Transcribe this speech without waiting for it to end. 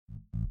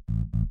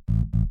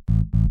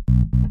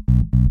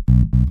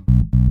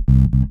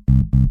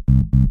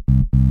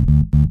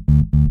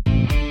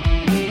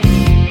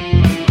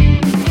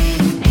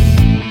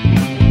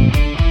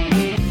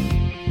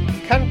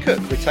Can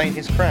Cook retain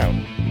his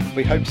crown?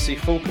 We hope to see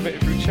full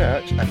commitment through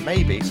church and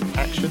maybe some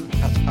action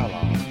at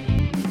Allard.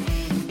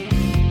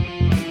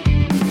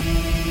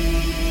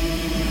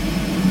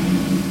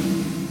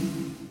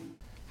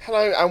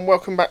 Hello and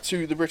welcome back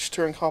to the British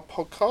Touring Car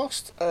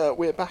Podcast.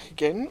 We're back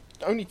again.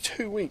 Only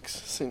 2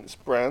 weeks since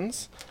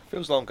Brands.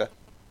 Feels longer.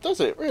 Does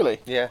it really?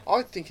 Yeah.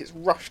 I think it's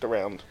rushed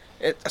around.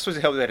 I suppose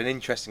it helped we had an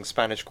interesting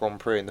Spanish Grand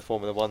Prix in the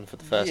Formula One for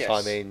the first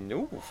time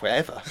in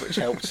forever, which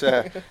helped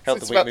help the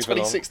Since week about move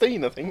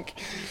 2016, I think.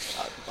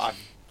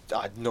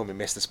 I normally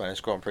miss the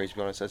Spanish Grand Prix, to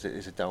be honest, as it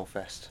is a dull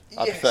fest.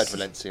 I Yes. preferred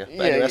Valencia. But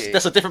Yeah, anyway,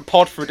 that's a different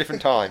pod for a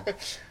different time.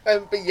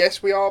 But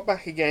yes, we are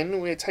back again.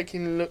 We're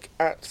taking a look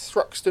at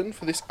Thruxton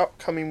for this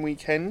upcoming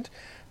weekend.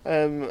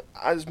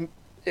 As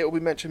it will be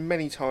mentioned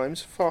many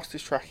times,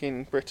 fastest track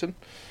in Britain.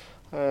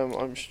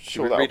 I'm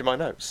sure Should we read my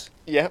notes?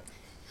 Yeah.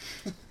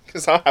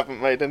 Because I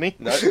haven't made any.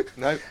 No,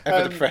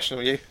 ever the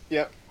professional you.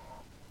 Yeah.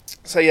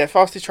 So yeah,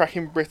 fastest track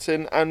in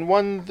Britain, and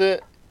one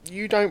that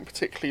you don't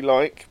particularly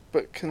like,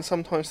 but can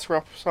sometimes throw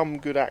up some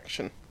good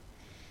action.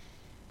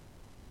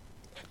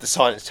 The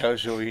silence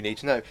tells you all you need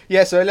to know.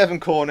 Yeah, so 11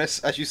 corners,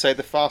 as you say,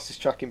 the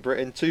fastest track in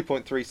Britain,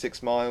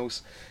 2.36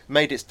 miles.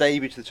 Made its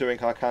debut to the touring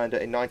car calendar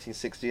in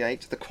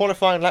 1968. The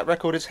qualifying lap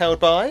record is held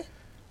by...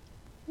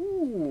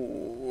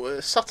 Ooh,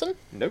 Sutton?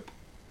 Nope.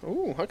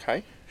 Ooh,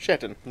 okay.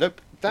 Shedden? Nope.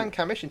 Dan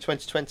Camish in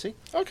 2020.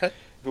 Okay.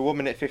 For 1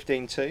 minute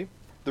 15.2.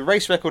 The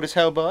race record is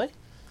held by...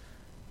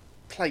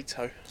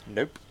 Plato?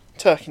 Nope.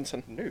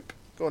 Turkington? Nope.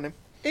 Go on him.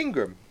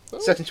 Ingram. Oh.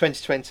 Set in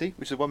 2020,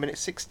 which is 1 minute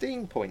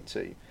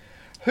 16.2.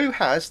 Who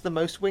has the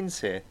most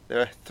wins here?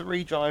 There are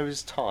 3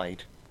 drivers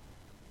tied.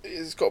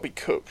 It's got to be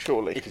Cook,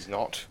 surely. It is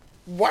not.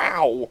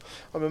 Wow!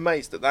 I'm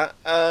amazed at that.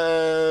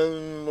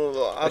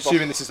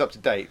 Assuming this is up to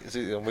date, this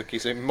is on Wiki,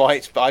 so it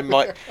might, but I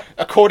might,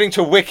 according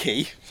to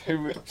Wiki,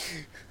 who...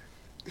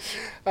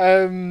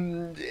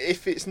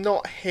 if it's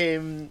not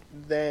him,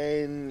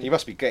 then... He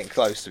must be getting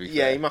close, to be fair.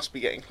 Yeah, he must be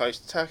getting close.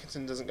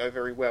 Turkington doesn't go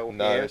very well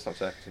No, here. it's not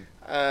Turkington.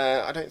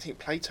 I don't think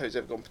Plato's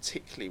ever gone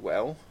particularly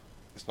well.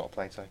 It's not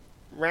Plato.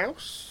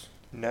 Rouse?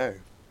 No.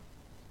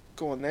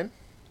 Go on then.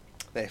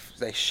 They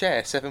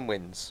share 7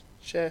 wins.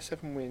 Share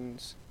 7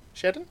 wins.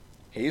 Shedden?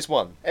 He is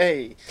 1.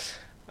 Hey.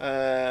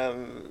 I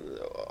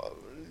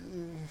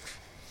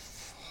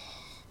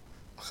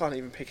can't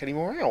even pick any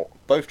more out.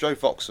 Both drove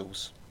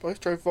Vauxhalls. Both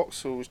drove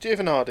Vauxhalls.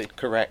 Giovanardi.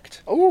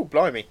 Correct. Oh,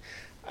 blimey.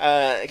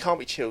 It can't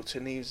be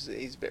Chilton. He's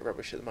a bit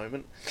rubbish at the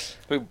moment.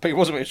 But he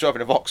wasn't when he was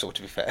driving a Vauxhall,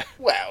 to be fair.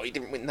 Well, he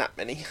didn't win that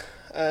many.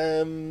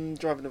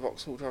 Driving a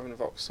Vauxhall.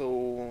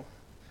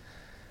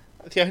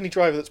 The only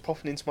driver that's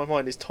popping into my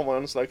mind is Tom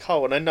Onslow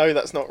Cole, and I know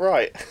that's not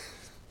right.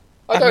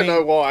 I don't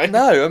know why.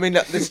 No, I mean,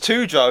 there's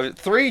 3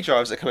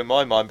 drivers that come in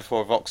my mind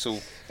before a Vauxhall.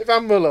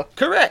 Van Muller.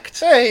 Correct.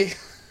 Hey.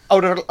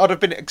 I'd have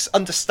been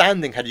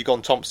understanding had you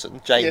gone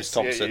Thompson, James Yes,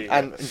 Thompson, yeah.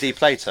 and indeed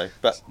Plato.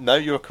 But no,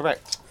 you're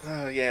correct.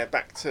 Oh yeah,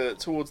 back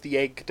towards the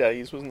egg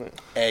days, wasn't it?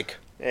 Egg.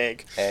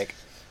 Egg.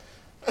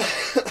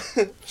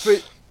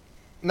 But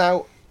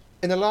now,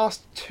 in the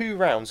last 2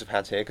 rounds we've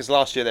had here, because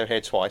last year they were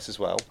here twice as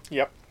well,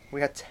 Yep.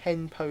 we had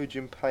 10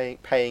 podium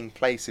paying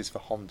places for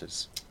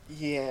Hondas.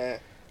 Yeah.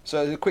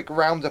 So as a quick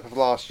roundup of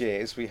last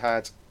year's, we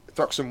had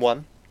Thruxton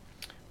 1,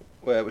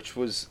 which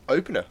was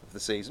opener of the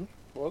season.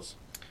 Was.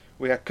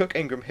 We had Cook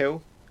Ingram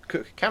Hill,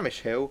 Cook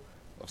Camish Hill.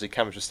 Obviously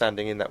Camish was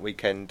standing in that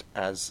weekend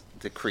as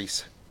the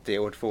crease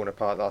deal had fallen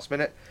apart last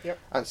minute. Yep.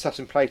 And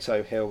Sutton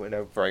Plato Hill in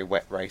a very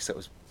wet race that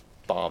was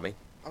balmy.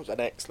 That was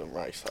an excellent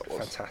race, that was.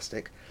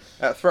 Fantastic.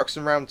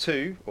 Thruxton round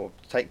 2, or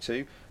take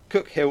 2,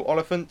 Cook Hill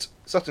Oliphant,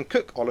 Sutton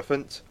Cook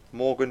Oliphant,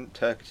 Morgan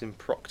Turkington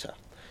Proctor.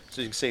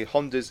 So you can see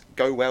Hondas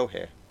go well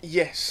here.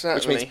 Yes,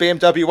 certainly. Which means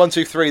BMW 1,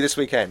 2, 3 this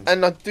weekend.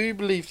 And I do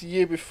believe the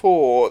year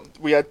before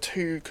we had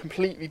 2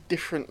 completely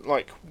different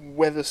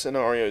weather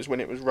scenarios when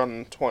it was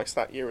run twice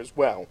that year as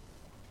well.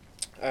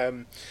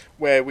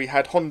 Where we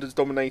had Hondas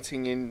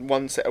dominating in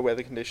one set of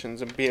weather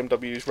conditions and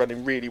BMWs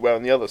running really well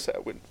in the other set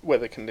of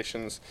weather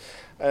conditions.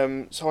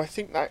 So I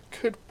think that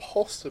could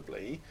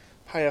possibly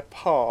play a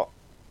part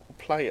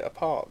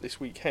this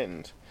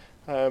weekend.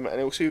 And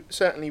it will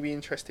certainly be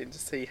interesting to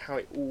see how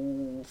it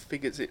all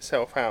figures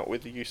itself out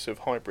with the use of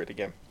hybrid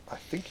again. I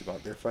think you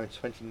might be referring to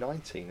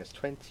 2019, as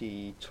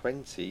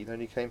 2020 they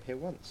only came here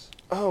once.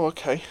 Oh,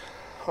 okay.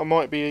 I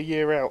might be a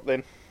year out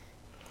then.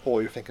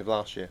 Or you think of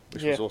last year,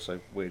 which Yeah. was also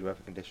weird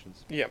weather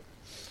conditions. Yeah.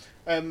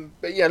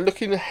 But yeah,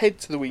 looking ahead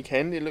to the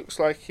weekend, it looks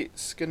like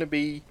it's going to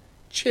be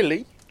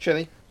chilly.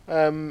 Chilly.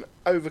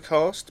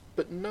 Overcast,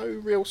 but no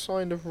real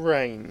sign of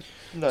rain.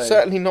 No.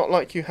 Certainly not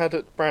like you had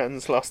at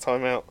Brands last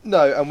time out.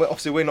 No, and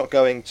obviously we're not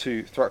going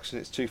to Thruxton,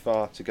 it's too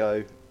far to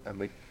go, and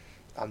we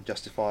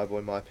unjustifiable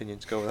in my opinion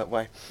to go that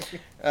way.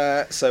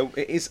 So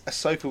it is a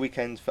sofa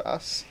weekend for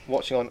us,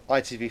 watching on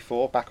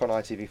ITV4, back on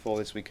ITV4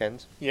 this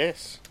weekend,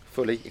 Yes.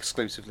 fully,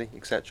 exclusively,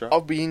 etc.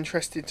 I'll be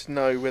interested to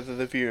know whether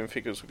the viewing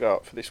figures will go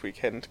up for this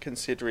weekend,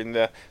 considering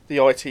the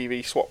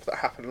ITV swap that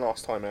happened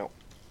last time out.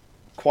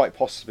 Quite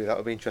possibly, that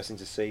would be interesting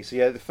to see. So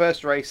yeah, the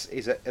first race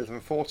is at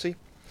 11:40,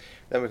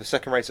 then we have the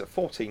second race at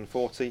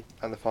 14:40,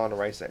 and the final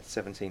race at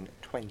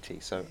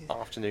 17:20. So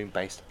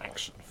afternoon-based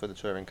action for the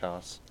touring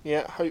cars.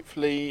 Yeah,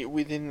 hopefully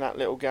within that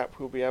little gap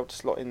we'll be able to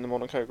slot in the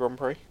Monaco Grand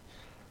Prix.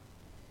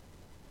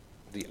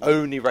 The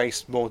only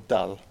race more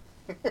dull.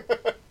 You're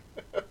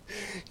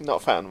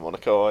not a fan of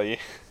Monaco, are you?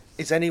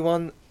 Is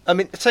anyone? I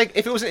mean, take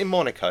if it wasn't in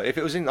Monaco, if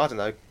it was in, I don't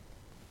know,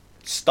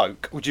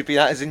 Stoke, would you be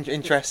that as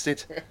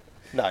interested?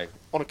 No.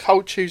 On a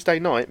cold Tuesday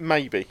night,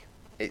 maybe.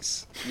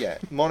 It's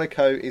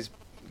Monaco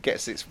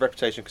gets its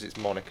reputation because it's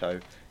Monaco.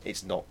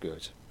 It's not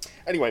good.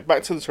 Anyway,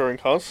 back to the touring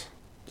cars.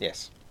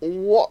 Yes.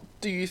 What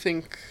do you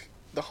think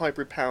the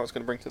hybrid power is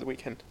going to bring to the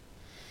weekend?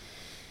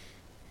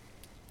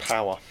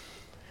 Power.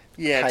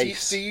 Yeah,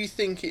 Pace. do you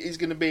think it is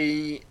going to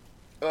be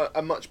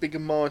a much bigger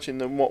margin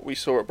than what we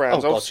saw at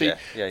Brands? Oh, God, Obviously,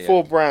 yeah.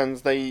 for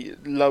Brands, they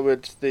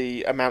lowered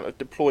the amount of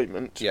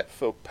deployment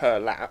for per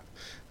lap.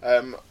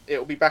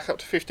 It'll be back up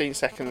to 15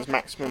 seconds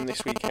maximum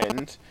this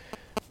weekend.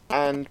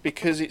 And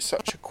because it's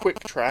such a quick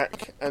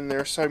track, and there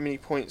are so many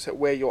points at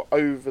where you're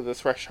over the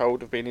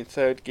threshold of being in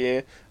third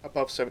gear,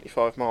 above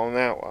 75 mile an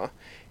hour,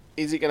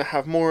 is it going to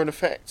have more an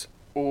effect,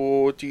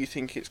 or do you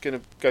think it's going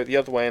to go the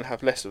other way and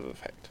have less of an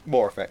effect?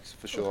 More effect,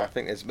 for sure. Okay. I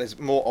think there's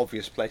more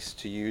obvious places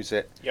to use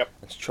it Yep.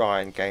 and to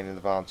try and gain an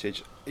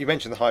advantage. You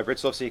mentioned the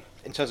hybrids. Obviously,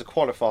 in terms of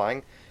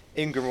qualifying,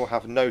 Ingram will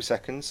have no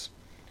seconds.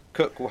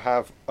 Cook will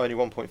have only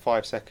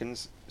 1.5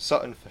 seconds.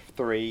 Sutton for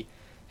 3.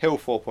 Hill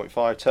 4.5.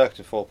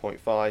 Turkington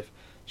 4.5.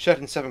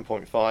 Shedden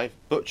 7.5.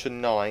 Butcher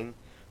 9.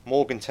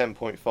 Morgan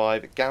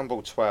 10.5.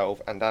 Gamble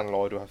 12. And Dan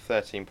Lloyd will have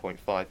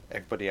 13.5.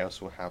 Everybody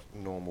else will have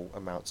normal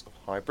amounts of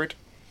hybrid.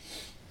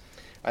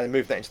 And then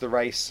move that into the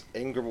race.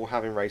 Ingram will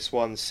have in race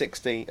 1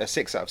 6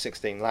 out of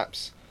 16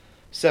 laps.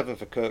 7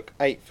 for Cook,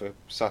 8 for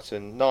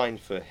Sutton, 9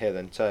 for Hill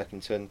and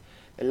Turkington,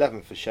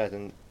 11 for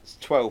Shedden,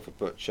 12 for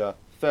Butcher,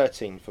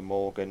 13 for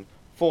Morgan,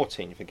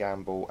 14 for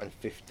Gamble, and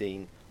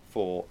 15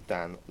 for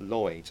Dan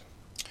Lloyd.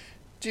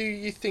 Do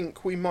you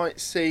think we might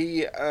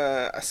see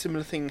a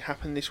similar thing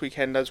happen this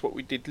weekend as what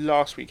we did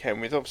last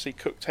weekend, with obviously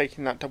Cook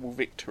taking that double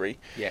victory?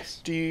 Yes.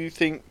 Do you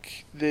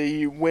think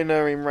the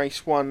winner in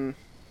race 1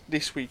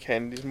 this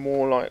weekend is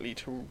more likely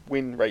to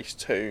win race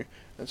 2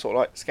 and sort of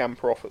like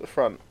scamper off at the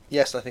front?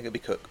 Yes, I think it'll be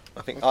Cook.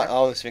 I think Okay. I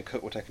honestly think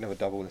Cook will take another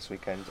double this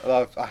weekend.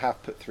 Although I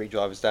have put 3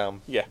 drivers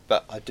down. Yeah.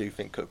 But I do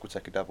think Cook will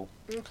take a double.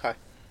 Okay.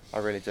 I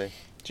really do.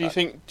 Do you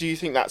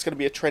think that's going to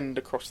be a trend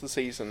across the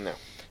season now?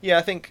 Yeah,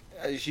 I think,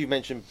 as you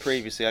mentioned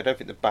previously, I don't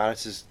think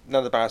none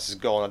of the ballast is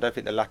gone. I don't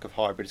think the lack of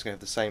hybrid is going to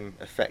have the same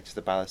effect as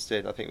the ballast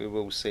did. I think we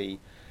will see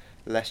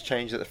less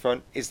change at the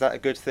front. Is that a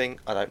good thing?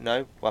 I don't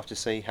know. We'll have to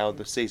see how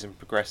the season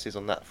progresses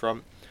on that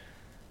front.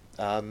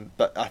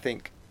 But I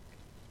think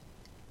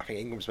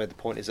Ingram's made the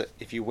point is that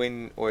if you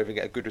win or even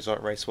get a good result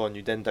in race 1,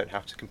 you then don't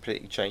have to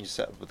completely change the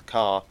setup of the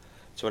car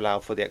to allow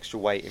for the extra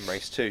weight in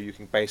race 2. You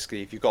can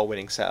basically, if you've got a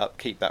winning setup,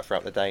 keep that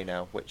throughout the day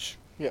now, which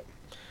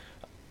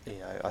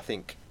I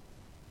think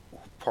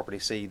we'll probably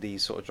see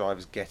these sort of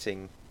drivers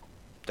getting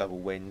double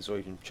wins or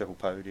even triple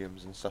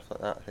podiums and stuff like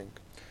that, I think.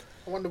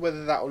 I wonder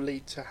whether that will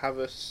lead to have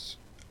us,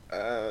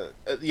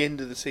 at the end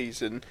of the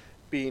season,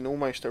 being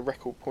almost a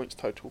record points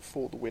total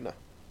for the winner.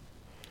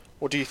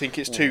 Or do you think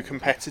it's too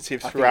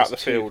competitive throughout the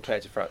field?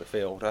 Competitive throughout the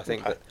field. I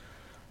think Okay.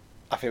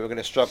 I think we're going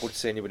to struggle to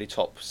see anybody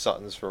top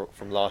Suttons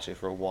from last year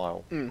for a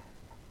while. Yeah.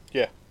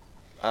 And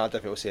I don't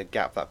think we'll see a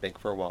gap that big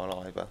for a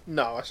while either.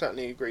 No, I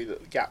certainly agree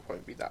that the gap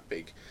won't be that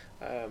big.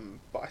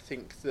 But I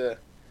think the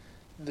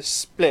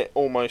split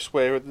almost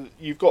where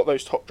you've got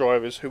those top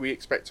drivers who we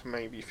expect to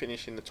maybe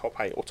finish in the top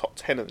 8 or top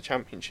 10 of the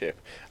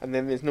championship, and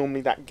then there's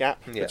normally that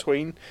gap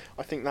between.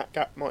 I think that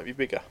gap might be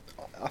bigger.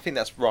 I think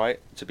that's right,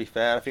 to be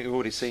fair. I think we've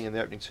already seen in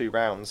the opening 2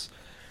 rounds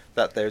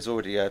that there's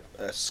already a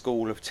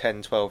school of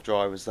 10, 12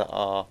 drivers that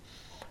are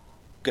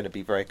going to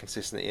be very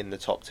consistent in the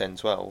top 10,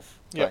 12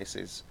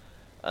 places.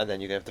 And then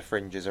you're going to have the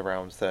fringes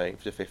around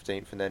 13th to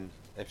 15th and then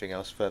everything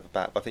else further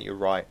back. But I think you're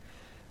right.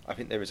 I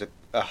think there is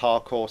a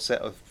hardcore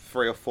set of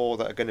 3 or 4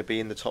 that are going to be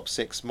in the top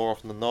 6 more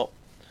often than not.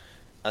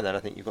 And then I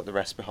think you've got the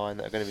rest behind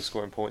that are going to be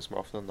scoring points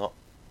more often than not.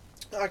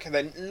 Okay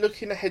then,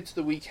 looking ahead to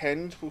the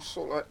weekend, we'll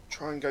sort of like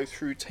try and go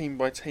through team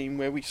by team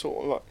where we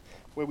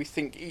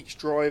think each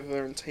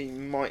driver and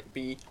team might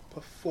be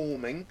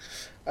performing.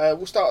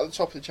 We'll start at the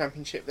top of the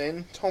championship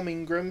then. Tom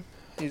Ingram,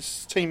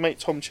 his teammate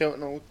Tom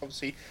Chilton,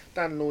 obviously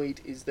Dan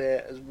Lloyd is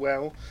there as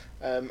well,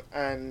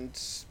 and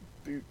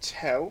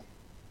Boutel.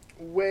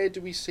 Where do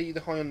we see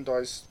the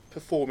Hyundais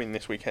performing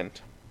this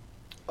weekend?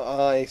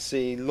 I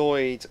see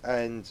Lloyd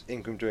and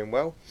Ingram doing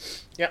well.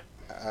 Yep.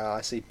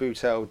 I see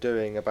Boutel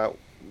doing about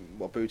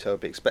what Boutel would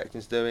be expecting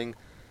is doing.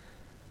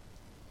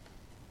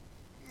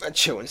 And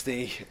Chilton's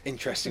the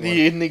interesting one.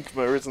 The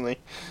enigma, isn't he?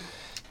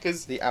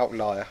 Because The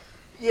outlier.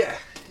 yeah,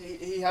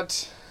 he had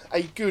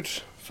a good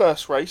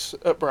first race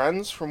at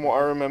Brands, from what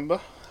I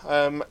remember,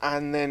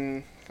 and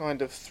then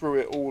kind of threw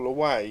it all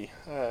away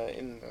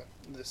in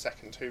the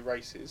second two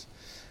races.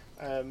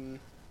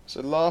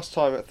 So last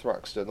time at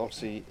Thruxton,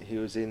 obviously he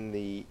was in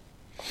the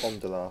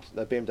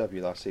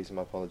BMW last season.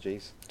 My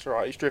apologies. It's all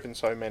right. He's driven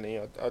so many.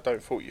 I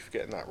don't fault you for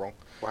getting that wrong.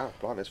 Wow,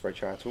 blimey, that's very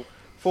charitable.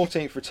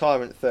 14th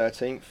retirement,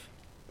 13th,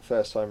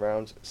 first time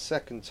round.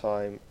 Second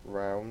time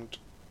round,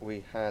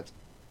 we had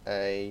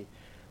a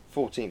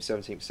 14th,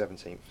 17th,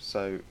 17th.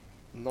 So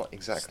not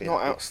exactly. It's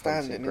not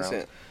outstanding, is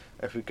it?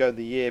 If we go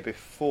the year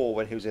before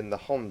when he was in the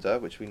Honda,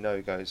 which we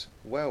know goes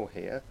well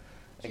here,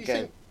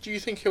 do you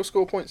think he'll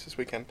score points this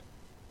weekend?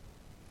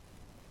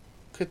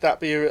 Could that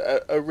be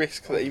a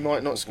risk that he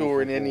might not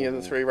score in any of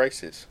the three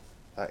races?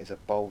 That is a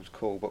bold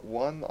call, but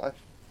one I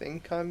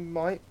think I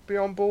might be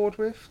on board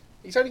with.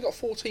 He's only got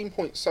 14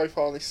 points so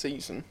far this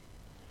season.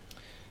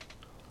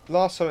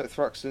 Last time at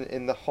Thruxton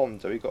in the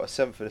Honda, we got a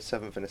 7th and a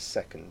 7th and a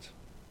 2nd.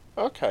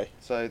 Okay.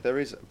 So there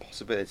is a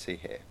possibility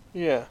here.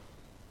 Yeah.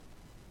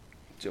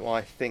 Do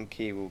I think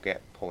he will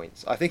get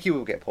points? I think he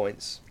will get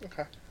points.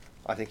 Okay.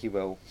 I think he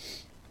will.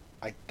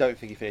 I don't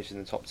think he finishes in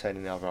the top 10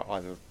 in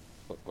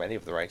any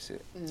of the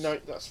races. No,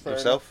 that's fair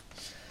Yourself?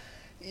 enough.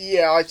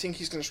 Yeah, I think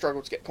he's going to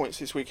struggle to get points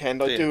this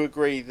weekend. I do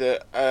agree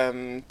that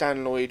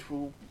Dan Lloyd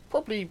will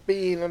probably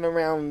be in and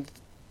around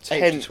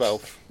 10th. 8th to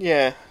 12th.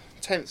 Yeah,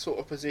 10th sort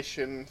of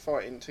position,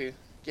 fighting to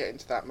get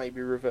into that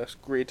maybe reverse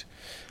grid.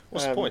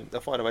 What's the point?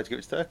 They'll find a way to give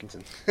it to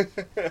Turkington.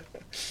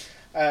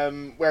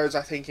 Whereas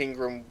I think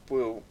Ingram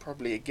will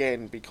probably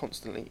again be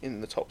constantly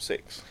in the top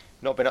 6.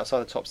 Not been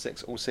outside the top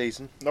 6 all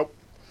season. Nope.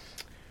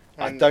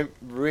 I don't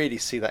really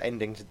see that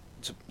ending to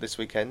this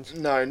weekend.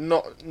 No,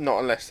 not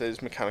unless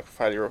there's mechanical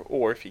failure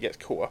or if he gets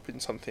caught up in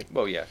something.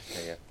 Well, yeah.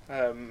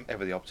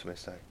 Ever the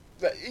optimist,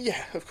 though.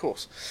 Yeah, of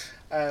course.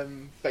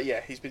 But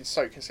yeah, he's been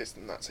so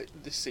consistent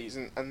this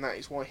season, and that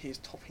is why he's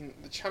topping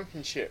the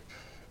championship.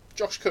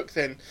 Josh Cook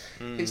then,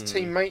 his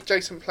teammate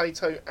Jason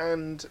Plato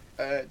and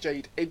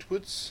Jade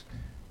Edwards.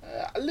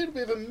 A little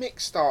bit of a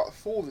mixed start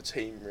for the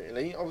team,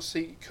 really.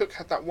 Obviously, Cook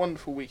had that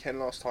wonderful weekend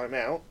last time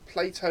out.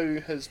 Plato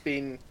has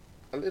been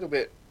a little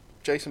bit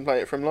Jason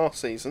Plato from last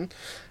season,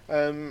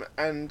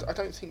 and I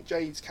don't think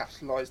Jade's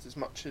capitalised as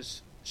much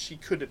as she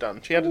could have done.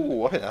 I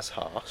think that's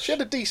harsh. She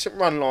had a decent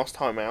run last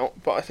time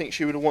out, but I think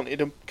she would have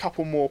wanted a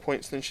couple more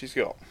points than she's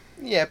got.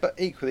 Yeah, but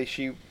equally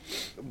she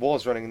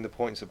was running in the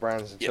points of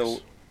Brands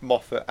until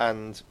Moffat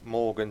and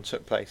Morgan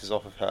took places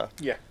off of her.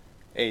 Yeah.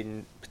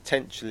 In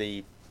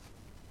potentially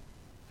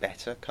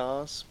better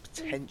cars,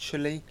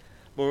 potentially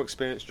more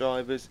experienced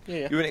drivers.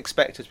 Yeah. You wouldn't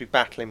expect her to be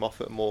battling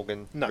Moffat and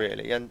Morgan,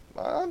 really. And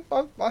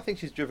I think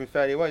she's driven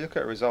fairly well. Look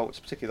at her results,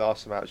 particularly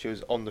last time out. She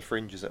was on the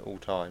fringes at all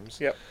times.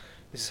 Yep.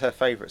 This is her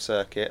favourite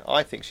circuit.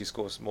 I think she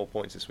scores more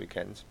points this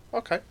weekend.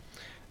 Okay.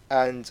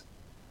 And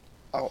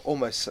I'm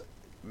almost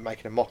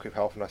making a mockery of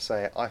her when I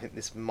say it. I think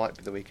this might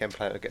be the weekend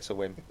Plato gets a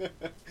win.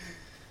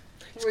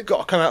 He's got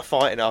to come out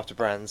fighting after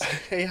Brands.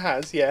 He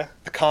has, yeah.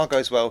 The car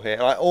goes well here.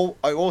 And I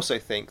also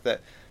think that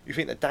you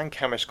think that Dan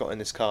Camish got in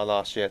this car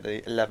last year at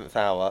the 11th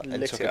hour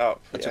and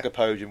took a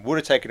podium. Would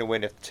have taken a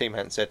win if the team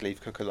hadn't said leave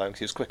Cook alone because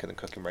he was quicker than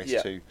Cook in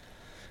race 2.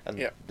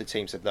 And the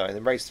team said no. And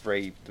in race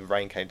 3, the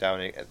rain came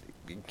down and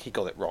he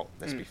got it wrong,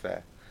 let's be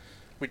fair.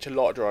 Which a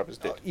lot of drivers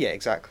did. Yeah,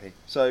 exactly.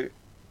 So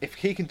if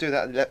he can do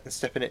that and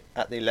step in it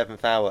at the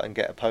 11th hour and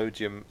get a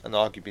podium and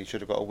arguably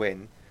should have got a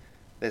win,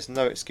 there's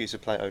no excuse for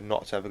Plato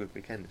not to have a good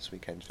weekend this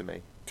weekend for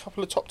me.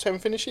 Couple of top 10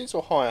 finishes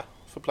or higher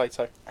for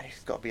Plato?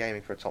 He's got to be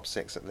aiming for a top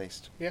 6 at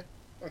least. Yeah,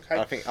 okay.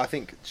 I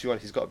think to be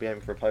honest, he's got to be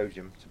aiming for a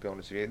podium, to be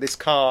honest with you. This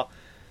car,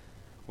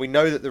 we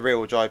know that the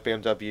rear-wheel drive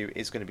BMW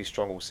is going to be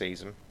strong all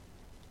season.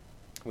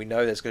 We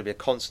know there's going to be a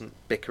constant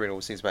bickering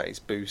all season about its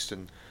boost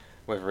and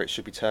whether it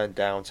should be turned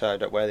down,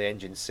 turned up, where the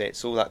engine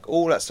sits, all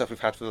that stuff we've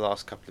had for the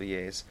last couple of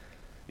years.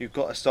 You've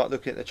got to start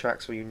looking at the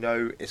tracks where you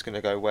know it's going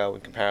to go well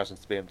in comparison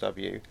to the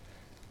BMW.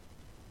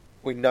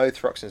 We know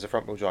Thruxton is a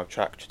front-wheel drive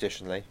track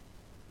traditionally.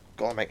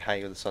 Got to make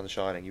hay with the sun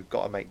shining. You've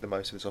got to make the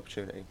most of this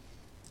opportunity.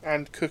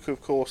 And Cook,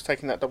 of course,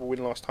 taking that double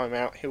win last time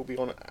out, he'll be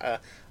on a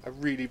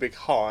really big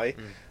high,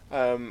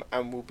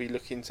 and will be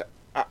looking to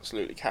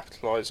absolutely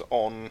capitalise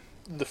on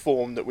the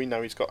form that we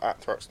know he's got at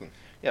Thruxton.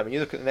 Yeah, when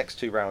you look at the next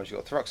 2 rounds, you've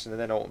got Thruxton and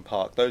then Alton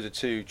Park. Those are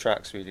 2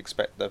 tracks where you'd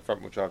expect the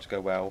front-wheel drive to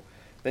go well.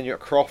 Then you're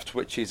at Croft,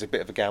 which is a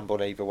bit of a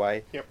gamble either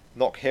way. Yep.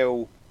 Knock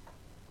Hill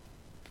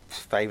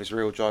favours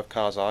rear-wheel drive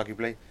cars,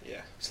 arguably.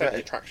 Yeah,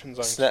 certainly traction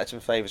zones.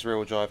 Snetterton favours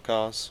rear-wheel drive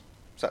cars.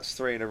 So that's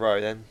 3 in a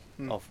row then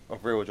of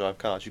rear-wheel drive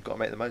cars. You've got to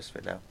make the most of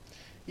it now.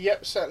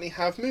 Yep, certainly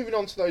have. Moving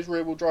on to those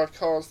rear-wheel drive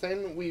cars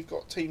then, we've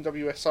got Team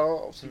WSR,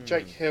 obviously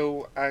Jake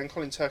Hill and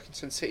Colin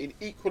Turkington sitting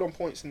equal on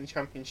points in the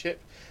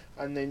championship,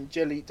 and then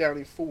Jelly down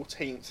in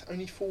 14th,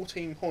 only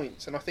 14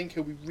 points, and I think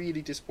he'll be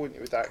really disappointed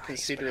with that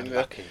considering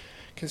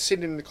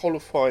the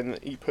qualifying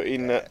that he put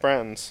in at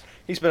Brands.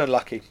 He's been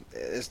unlucky.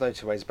 There's no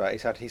two ways about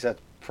it. He's had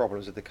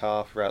problems with the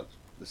car throughout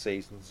the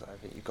seasons. I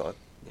think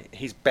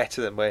he's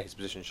better than where his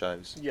position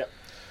shows. Yep.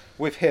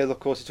 With Hill, of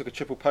course, he took a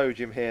triple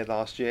podium here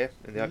last year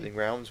in the opening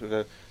rounds with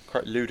a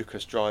quite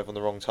ludicrous drive on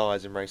the wrong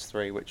tyres in race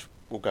 3, which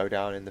will go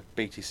down in the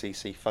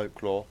BTCC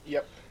folklore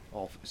Yep.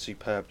 of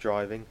superb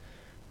driving.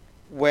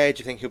 Where do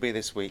you think he'll be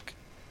this week?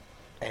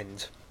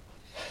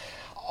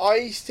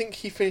 I think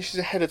he finishes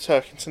ahead of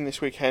Turkington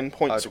this weekend,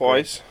 points I'd agree.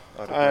 wise.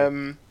 I'd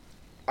agree.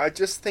 I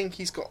just think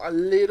he's got a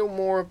little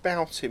more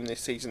about him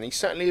this season. He's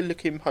certainly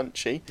looking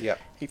punchy. Yeah.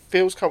 He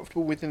feels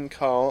comfortable within the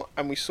car,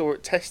 and we saw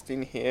it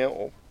testing here,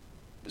 or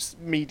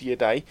media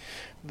day,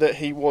 that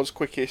he was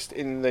quickest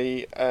in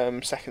the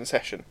second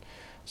session.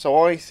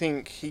 So I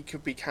think he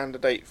could be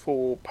candidate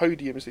for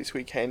podiums this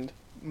weekend.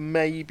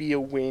 Maybe a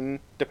win,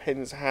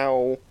 depends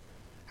how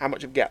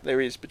much of a gap there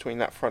is between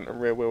that front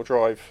and rear wheel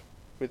drive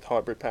with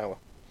hybrid power.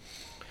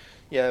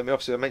 Yeah, I mean,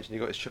 obviously I mentioned he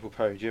got his triple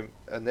podium,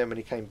 and then when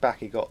he came back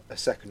he got a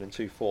second and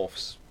 2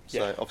 fourths. So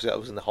Yeah. obviously that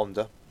was in the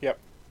Honda. Yep.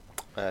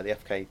 The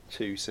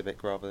FK2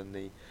 Civic rather than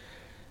the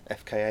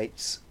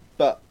FK8s.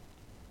 But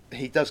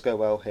he does go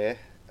well here,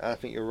 and I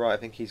think you're right. I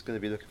think he's going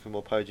to be looking for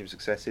more podium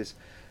successes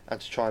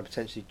and to try and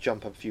potentially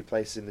jump up a few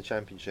places in the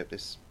championship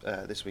this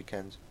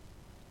weekend.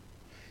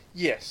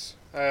 Yes,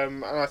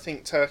 and I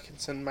think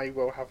Turkington may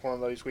well have one of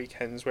those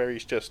weekends where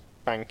he's just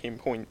banking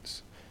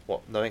points.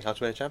 What, knowing how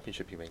to win a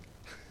championship, you mean?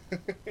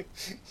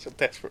 You're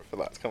desperate for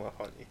that to come up,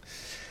 aren't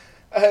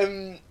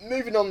you?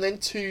 Moving on then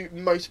to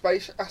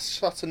Motorbase, Ash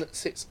Sutton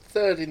sits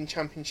third in the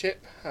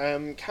championship.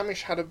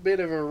 Camish had a bit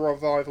of a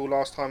revival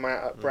last time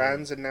out at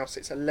Brands and now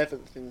sits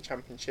 11th in the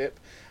championship.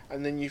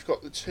 And then you've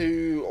got the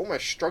two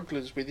almost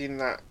strugglers within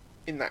that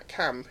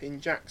camp in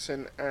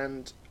Jackson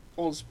and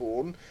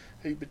Osborne,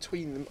 who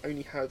between them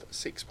only have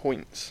 6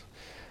 points.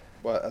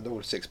 Well, and all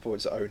the 6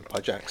 points are owned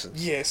by Jackson.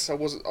 Yes, I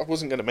wasn't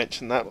going to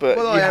mention that, but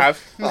well, you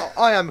have.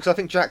 I am, because I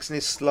think Jackson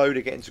is slow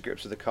to get into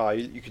grips with the car.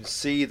 You can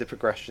see the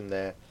progression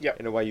there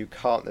Yep. in a way you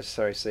can't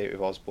necessarily see it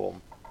with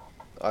Osborne.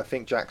 I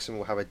think Jackson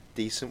will have a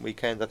decent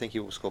weekend. I think he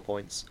will score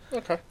points.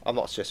 Okay. I'm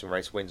not suggesting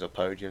race wins or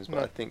podiums, but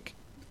No. I think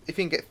if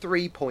he can get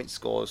 3 point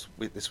scores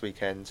with this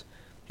weekend,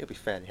 he'll be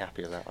fairly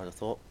happy with that, I'd have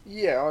thought.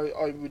 Yeah,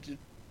 I would.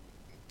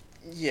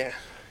 Yeah,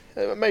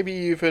 maybe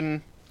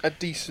even a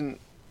decent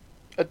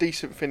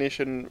finish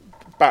and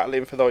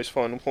battling for those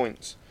final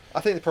points. I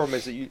think the problem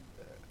is that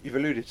you've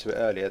alluded to it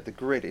earlier. The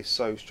grid is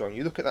so strong.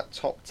 You look at that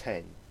top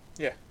 10,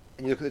 Yeah.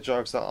 and you look at the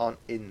drivers that aren't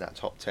in that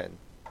top 10.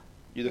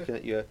 You're looking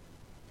at your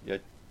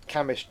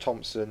Camish,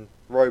 Thompson,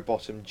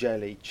 Rowbottom,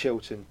 Jelly,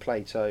 Chilton,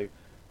 Plato,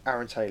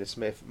 Aaron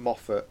Taylor-Smith,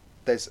 Moffat.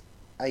 There's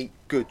 8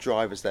 good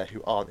drivers there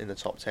who aren't in the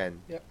top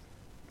 10. Yep.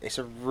 It's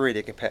a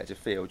really competitive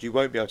field. You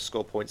won't be able to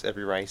score points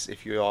every race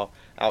if you are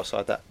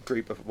outside that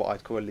group of what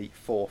I'd call elite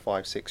 4,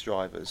 5, 6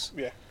 drivers.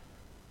 Yeah.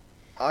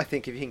 I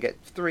think if you can get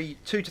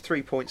 2 to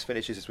 3 points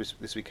finishes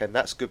this weekend,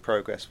 that's good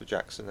progress for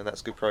Jackson and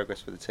that's good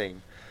progress for the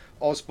team.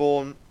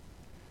 Osborne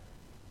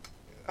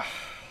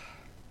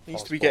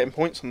Needs to be getting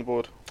points on the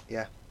board.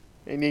 Yeah.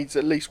 He needs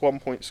at least 1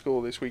 point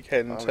score this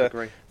weekend I would to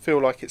agree. feel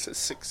like it's a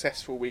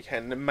successful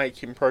weekend and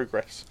making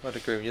progress. I'd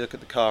agree. When you look at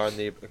the car and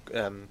the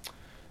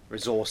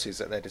resources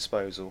at their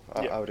disposal,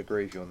 Yeah. I would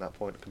agree with you on that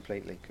point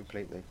completely.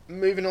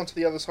 Moving on to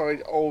the other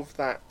side of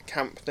that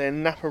camp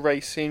then, Napa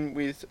Racing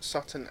with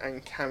Sutton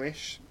and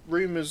Camish.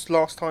 Rumours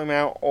last time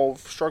out of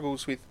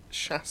struggles with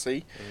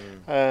chassis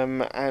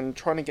and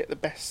trying to get the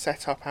best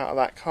setup out of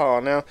that car.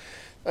 Now,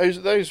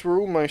 those were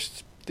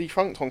almost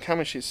defunct on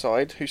Camish's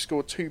side, who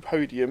scored 2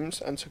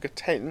 podiums and took a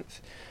 10th,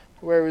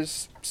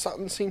 whereas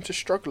Sutton seemed to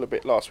struggle a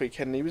bit last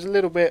weekend. He was a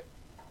little bit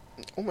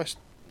almost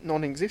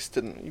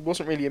non-existent. He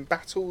wasn't really in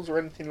battles or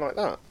anything like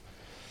that.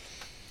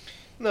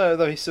 No,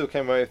 though he still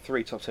came away with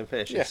 3 top 10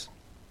 finishes.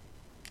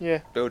 Yeah.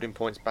 Building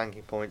points,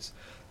 banking points.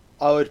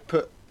 I would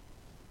put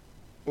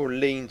or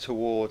lean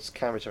towards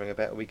Camish having a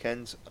better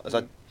weekend. As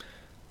I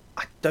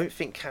don't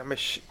think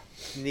Camish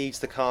needs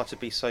the car to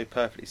be so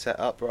perfectly set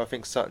up, but I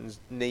think Sutton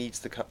needs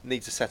the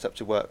setup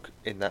to work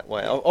in that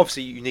way.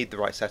 Obviously, you need the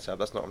right setup.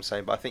 That's not what I'm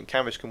saying, but I think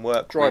Camish can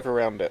work. Drive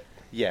around it.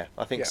 Yeah,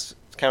 I think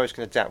Camish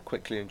can adapt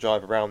quickly and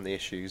drive around the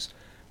issues,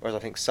 whereas I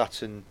think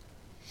Sutton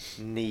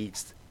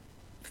needs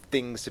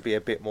things to be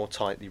a bit more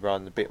tightly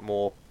run, a bit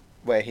more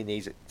where he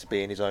needs it to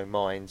be in his own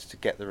mind to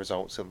get the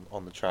results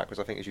on the track. Because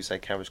I think, as you say,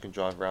 Camish can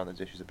drive around those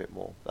issues a bit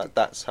more.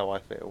 That's how I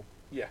feel.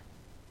 Yeah.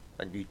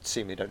 And you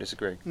seemingly don't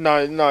disagree.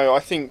 No, I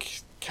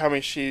think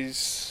Camish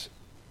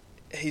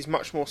he's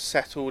much more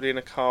settled in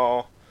a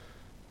car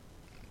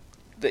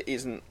that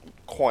isn't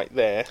quite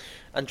there.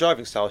 And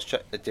driving styles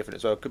are different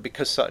as well,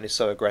 because Sutton is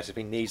so aggressive.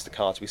 He needs the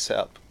car to be set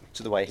up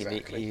to the way he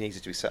needs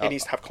it to be set up. He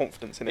needs to have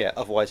confidence in it. Yeah,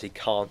 otherwise he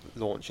can't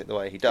launch it the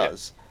way he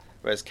does.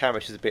 Whereas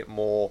Camish is a bit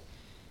more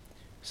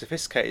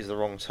sophisticated, is the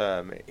wrong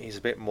term. He's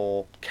a bit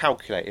more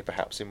calculated,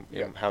 perhaps, in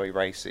how he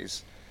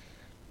races.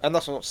 And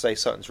that's not to say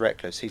Sutton's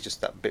reckless. He's just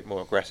that bit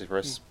more aggressive,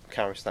 whereas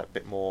Camish that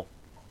bit more,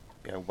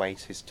 wait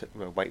for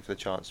the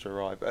chance to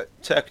arrive.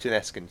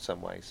 Turkington-esque in some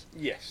ways.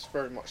 Yes,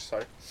 very much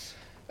so.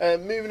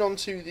 Moving on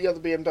to the other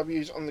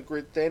BMWs on the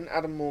grid then,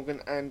 Adam Morgan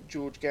and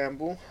George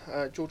Gamble.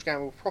 George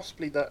Gamble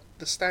possibly the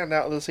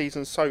standout of the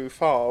season so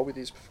far with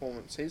his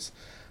performances.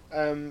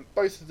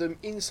 Both of them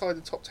inside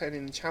the top 10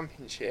 in the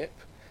championship.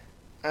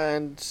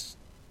 And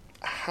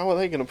how are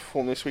they going to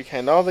perform this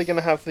weekend? Are they going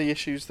to have the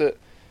issues that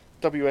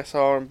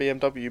WSR and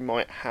BMW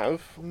might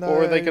have,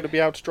 or are they going to be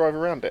able to drive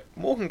around it?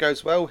 Morgan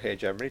goes well here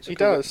generally. He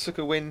does. Took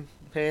a win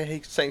here.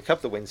 He's taken a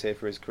couple of wins here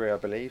for his career, I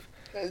believe.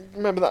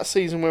 Remember that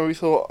season where we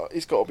thought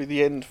it's got to be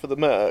the end for the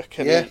Merc,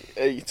 and Yeah.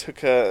 he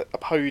took a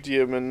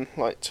podium and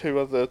like 2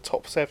 other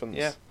top 7s.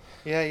 Yeah.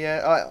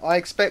 I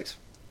expect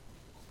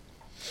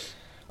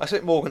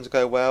Morgan to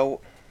go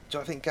well. Do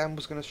I think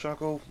Gamble's going to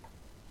struggle?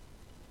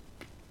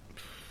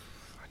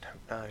 I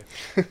don't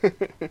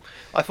know.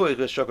 I thought he was going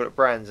to struggle at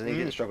Brands, and he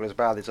didn't struggle as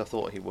badly as I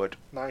thought he would.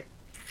 No.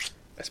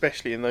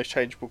 Especially in those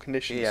changeable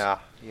conditions. Yeah.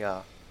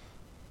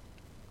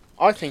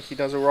 I think he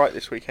does alright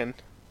this weekend.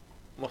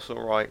 What's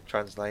alright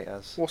translate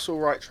as? What's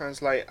alright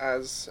translate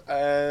as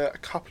a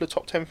couple of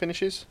top 10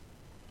 finishes?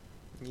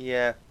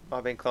 Yeah,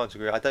 I've been inclined to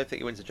agree. I don't think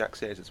he wins the Jack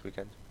Sears this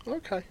weekend.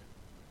 Okay.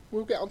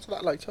 We'll get onto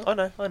that later. I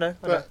know.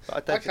 But I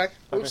don't okay,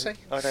 we'll see.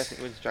 I don't think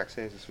he wins the Jack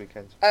Sears this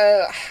weekend.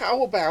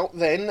 How about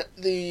then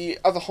the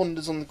other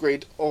Hondas on the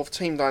grid of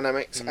Team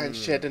Dynamics and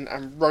Shedden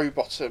and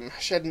Rowbottom?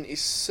 Shedden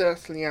is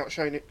certainly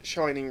outshining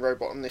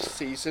Rowbottom this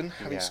season,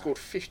 having scored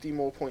 50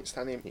 more points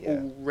than him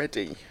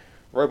already.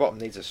 Rowbottom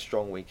needs a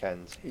strong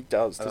weekend. He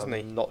does, doesn't he?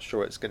 I'm not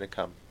sure it's going to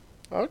come.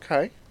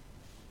 Okay.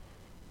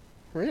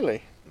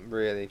 Really?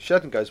 Really.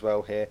 Shedden goes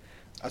well here.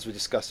 As we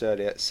discussed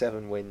earlier,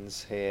 7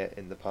 wins here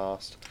in the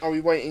past. Are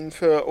we waiting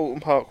for Alton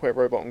Park where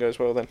Rowbottom goes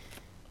well then?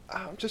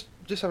 Just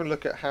having a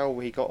look at how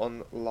he got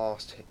on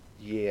last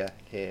year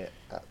here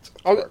at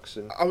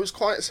Thruxton. I was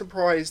quite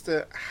surprised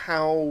at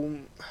how,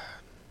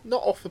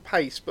 not off the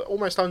pace, but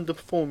almost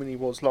underperforming he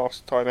was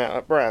last time out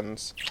at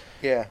Brands.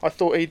 Yeah. I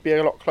thought he'd be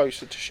a lot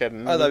closer to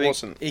Shedden, and he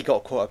wasn't. He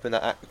got caught up in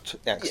that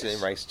accident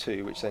in race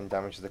 2, which then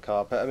damaged the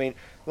car. But I mean,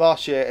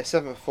 last year, a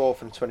 7th,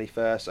 4th and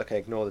 21st. Okay,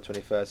 ignore the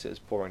 21st, it was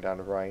pouring down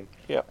with rain.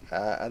 Yeah.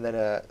 And then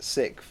a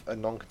 6th, a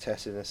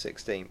non-contested, and a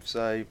 16th.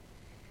 So,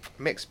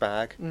 mixed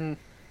bag.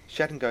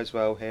 Shedden goes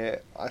well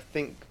here. I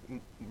think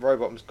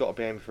Rowbottom's got to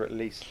be aiming for at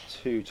least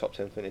 2 top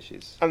 10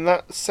 finishes. And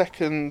that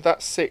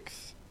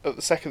 6th at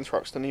the second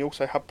Thruxton, he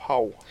also had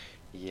pole.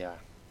 Yeah.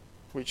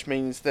 Which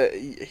means that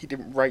he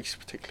didn't race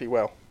particularly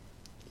well.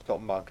 He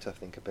got mugged, I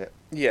think, a bit.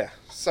 Yeah,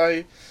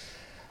 so...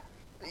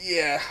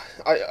 Yeah,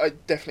 I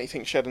definitely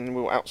think Shedden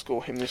will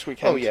outscore him this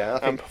weekend. Oh, yeah,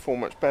 and perform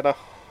much better.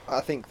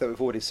 I think that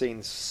we've already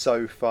seen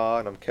so far,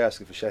 and I'm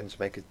cursing for Shedden to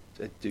make a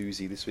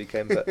doozy this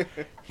weekend, but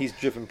he's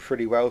driven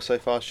pretty well so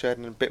far,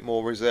 Shedden, a bit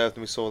more reserved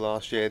than we saw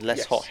last year,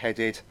 less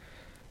hot-headed,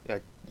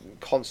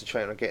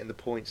 concentrating on getting the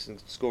points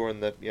and scoring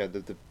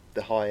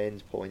the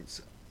high-end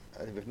points.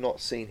 And we've not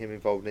seen him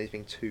involved in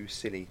anything too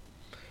silly,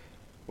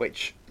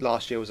 which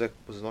last year was a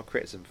lot of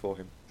criticism for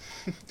him.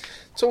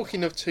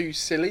 Talking of too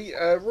silly,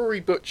 Rory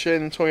Butcher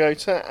in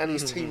Toyota and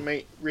his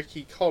teammate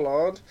Ricky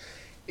Collard,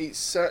 it's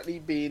certainly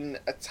been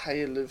a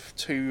tale of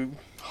 2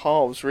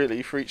 halves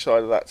really for each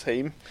side of that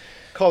team.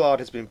 Collard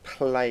has been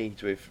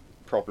plagued with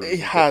problems. He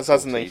has,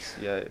 hasn't he?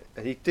 Yeah,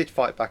 and he did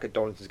fight back at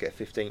Donington to get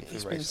 15th in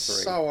race 3. He's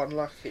been so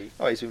unlucky.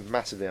 Oh, he's been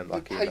massively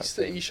unlucky. The pace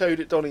that he showed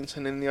at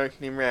Donington in the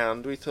opening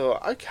round, we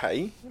thought,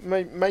 okay,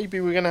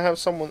 maybe we're going to have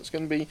someone that's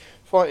going to be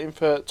fighting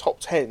for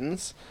top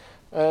 10s,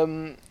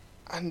 and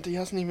he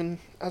hasn't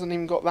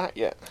even got that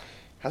yet.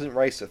 Hasn't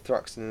raced at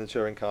Thruxton in the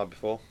touring car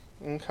before.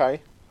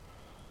 Okay.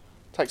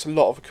 Takes a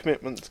lot of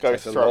commitment to go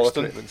to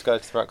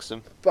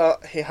Thruxton.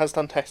 But he has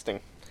done testing.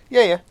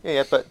 Yeah,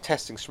 but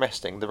testing's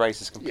schmesting. The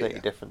race is completely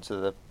different to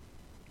the...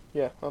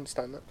 Yeah, I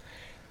understand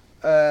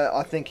that.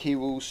 I think he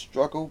will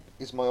struggle,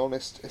 is my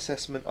honest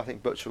assessment. I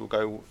think Butcher will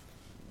go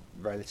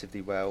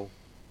relatively well,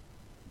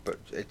 but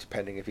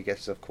depending if he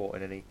gets himself caught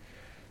in any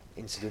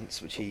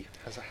incidents, which he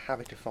has a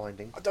habit of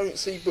finding. I don't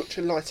see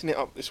Butcher lighting it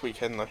up this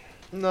weekend, though.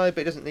 No, but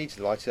he doesn't need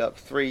to light it up.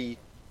 3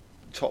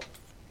 top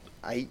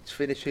 8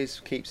 finishes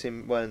keeps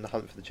him well in the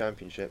hunt for the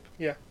championship.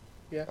 Yeah.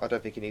 I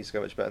don't think he needs to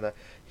go much better than that.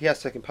 He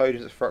has taken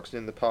podiums at Thruxton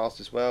in the past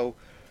as well.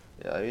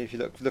 If you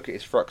look at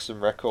his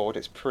Thruxton record,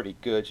 it's pretty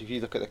good. If you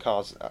look at the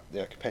cars,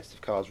 competitive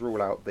cars,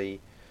 rule out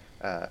the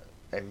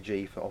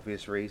MG for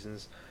obvious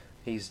reasons.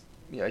 He's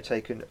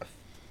taken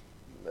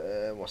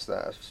what's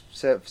that?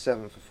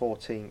 7th for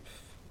 14th.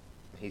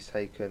 He's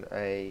taken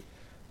a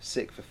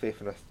 6th for 5th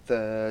and a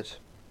 3rd.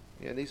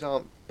 These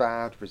aren't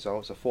bad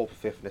results. A 4th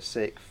for 5th and a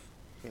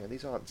 6th.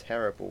 These aren't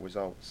terrible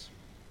results.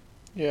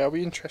 Yeah, it'll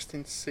be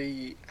interesting to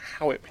see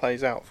how it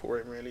plays out for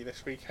him really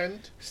this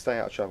weekend. Stay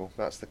out of trouble,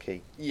 that's the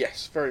key.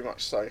 Yes, very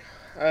much so.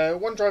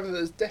 One driver that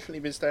has definitely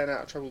been staying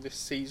out of trouble this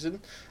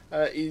season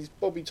is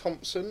Bobby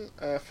Thompson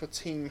for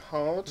Team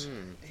Hard.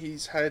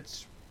 He's had,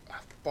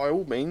 by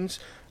all means,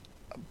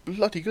 a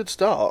bloody good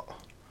start.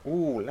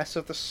 Ooh, less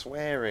of the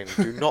swearing.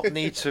 Do not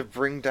need to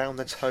bring down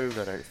the tone,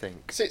 I don't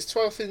think. Sits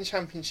 12th in the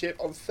championship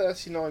on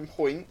 39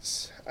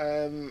 points,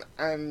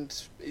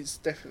 and is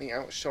definitely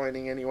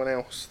outshining anyone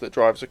else that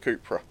drives a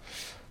Cupra.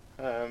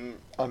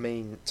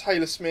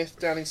 Taylor Smith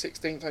down in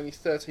 16th, only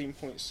 13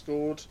 points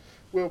scored.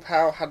 Will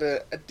Powell had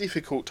a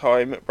difficult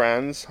time at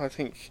Brands. I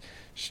think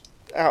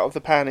out of the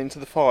pan into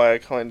the fire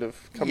kind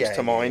of comes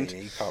to mind.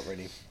 Yeah, you can't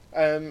really.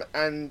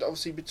 And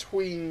obviously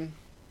between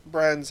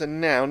Brands,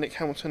 and now Nick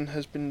Hamilton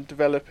has been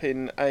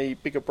developing a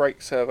bigger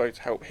brake servo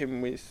to help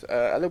him with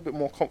a little bit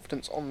more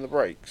confidence on the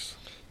brakes.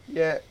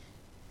 Yeah,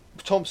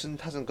 Thompson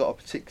hasn't got a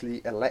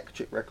particularly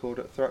electric record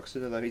at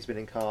Thruxton, although he's been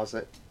in cars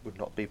that would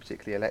not be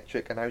particularly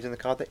electric, and now he's in the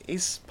car that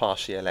is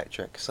partially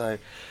electric. So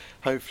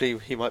hopefully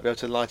he might be able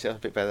to light it up a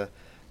bit better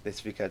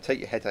this weekend. Take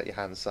your head out your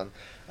hands, son.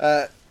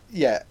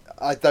 Yeah,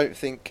 I don't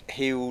think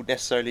he'll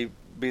necessarily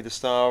be the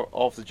star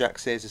of the Jack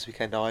Sears this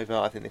weekend either.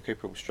 I think the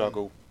Cooper will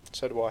struggle.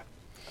 So do I.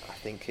 I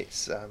think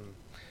it's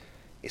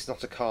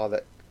not a car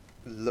that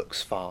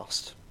looks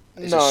fast.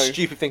 It's No. a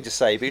stupid thing to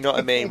say, but you know what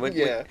I mean?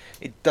 Yeah.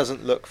 It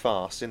doesn't look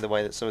fast in the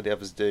way that some of the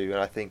others do,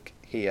 and I think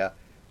here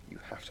you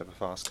have to have a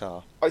fast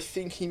car. I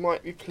think he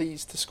might be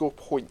pleased to score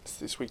points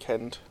this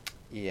weekend.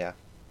 Yeah,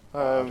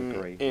 I would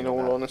agree In with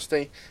all that.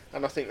 honesty,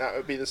 and I think that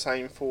would be the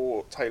same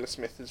for Taylor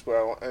Smith as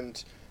well.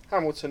 And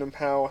Hamilton and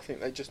Powell, I think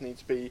they just need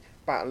to be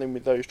battling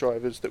with those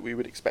drivers that we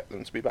would expect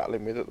them to be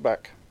battling with at the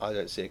back. I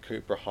don't see a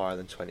Cooper higher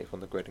than 20th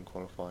on the grid in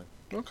qualifying.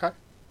 Okay,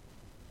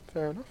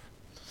 fair enough.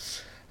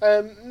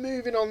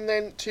 Moving on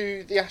then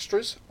to the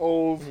Astras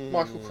of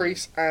Michael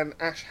Crease and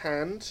Ash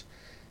Hand.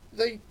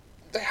 They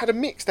had a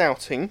mixed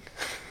outing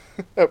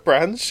at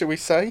Brands, shall we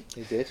say.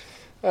 He did.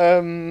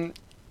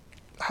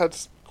 Had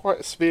quite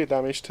a severe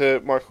damage to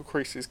Michael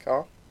Crease's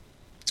car,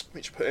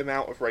 which put him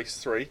out of race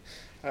 3.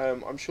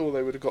 I'm sure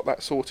they would have got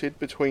that sorted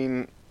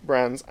between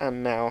Brands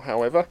and now,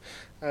 however,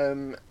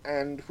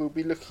 and will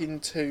be looking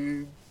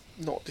to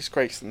not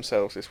disgrace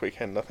themselves this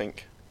weekend, I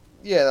think.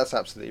 Yeah, that's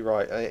absolutely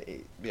right.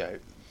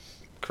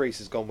 Crease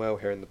has gone well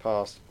here in the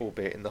past,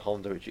 albeit in the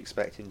Honda, which you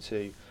expect him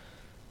to.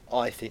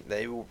 I think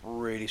they will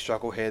really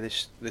struggle here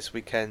this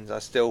weekend. I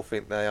still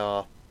think they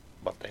are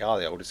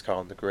the oldest car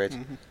on the grid.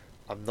 Mhm.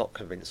 I'm not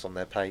convinced on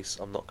their pace.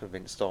 I'm not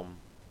convinced on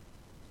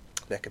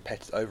their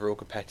overall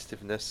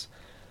competitiveness.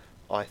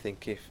 I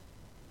think if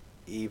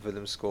either of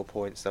them score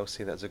points, they'll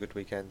see that as a good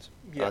weekend.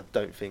 Yeah. I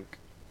don't think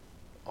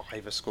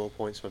either score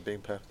points, if I'm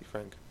being perfectly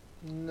frank.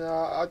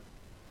 No,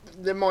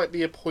 there might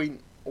be a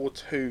point or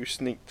two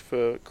sneaked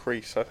for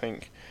Crease, I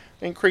think.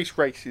 Crease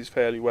races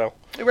fairly well.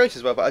 It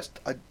races well, but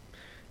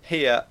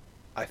here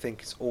I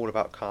think it's all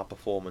about car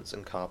performance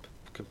and car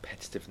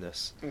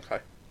competitiveness. Okay.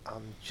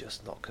 I'm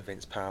just not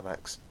convinced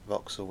Paramax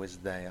Vauxhall is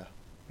there.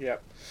 Yeah.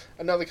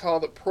 Another car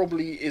that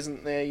probably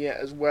isn't there yet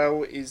as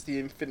well is the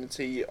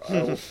Infinity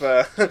of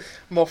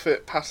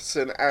Moffat,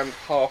 Patterson and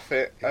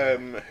Harfit,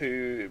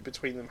 who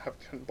between them have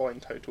a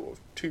combined total of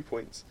 2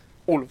 points.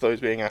 All of those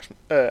being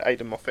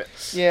Aidan Moffat.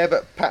 Yeah,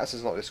 but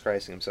Patterson's not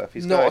disgracing himself.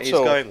 He's Not at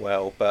all. going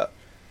well, but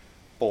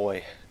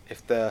boy,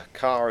 if the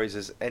car is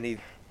as anything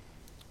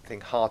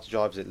hard to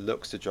drive as it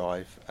looks to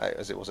drive,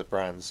 as it was at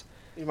Brands.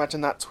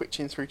 Imagine that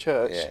twitching through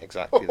church. Yeah,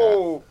 exactly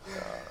Oh,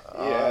 that.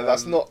 yeah,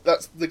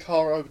 that's the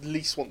car I would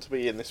least want to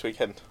be in this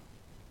weekend.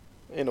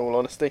 In all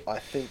honesty. I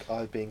think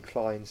I'd be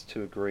inclined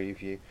to agree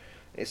with you.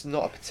 It's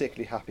not a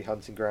particularly happy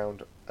hunting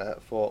ground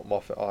for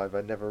Moffat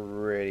either. Never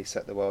really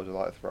set the world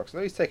alight at Thruxton. I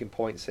know he's taking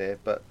points here,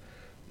 but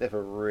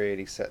never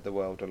really set the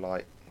world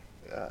alight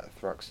at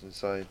Thruxton.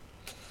 So,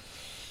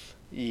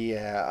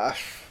 yeah,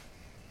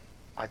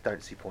 I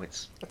don't see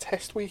points. A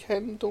test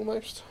weekend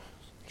almost.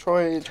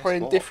 Trying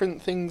what?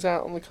 different things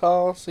out on the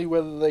car, see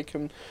whether they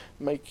can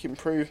make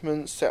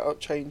improvements, set up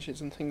changes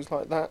and things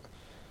like that.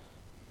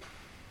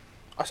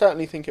 I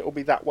certainly think it will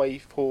be that way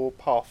for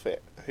Parfit,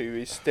 who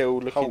is still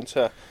looking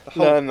to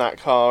learn that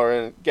car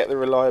and get the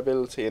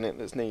reliability in it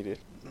that's needed.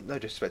 No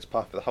disrespect to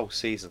Parfit, the whole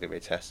season's going to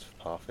be a test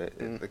for Parfit.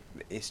 Mm.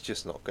 It's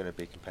just not going to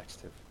be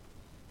competitive.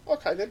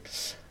 Okay then.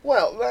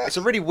 Well, It's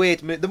a really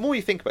weird move. The more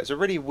you think about it, it's a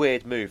really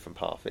weird move from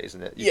Parfit,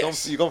 isn't it?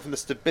 Yes. You've gone from the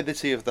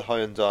stability of the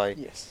Hyundai,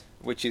 yes.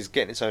 which is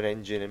getting its own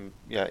engine, and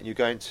you're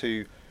going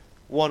to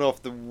one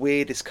of the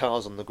weirdest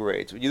cars on the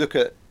grid. When you look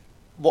at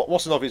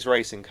what's an obvious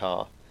racing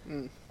car.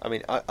 Mm. I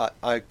mean,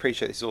 I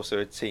appreciate this is also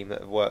a team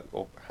that have worked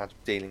or had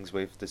dealings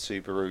with the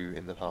Subaru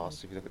in the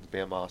past. If you look at the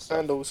BMR stuff,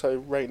 And also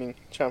reigning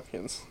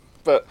champions.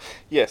 But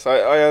yes,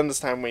 I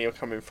understand where you're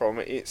coming from.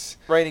 It's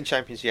reigning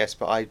champions, yes,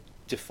 but I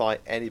defy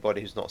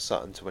anybody who's not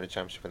Sutton to win a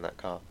championship in that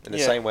car. In the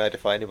Yeah. same way, I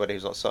defy anybody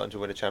who's not Sutton to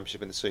win a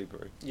championship in the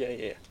Subaru.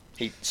 yeah.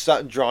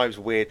 Sutton drives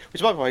weird,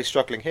 which might be why he's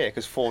struggling here,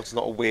 because Ford's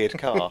not a weird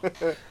car.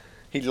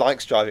 He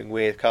likes driving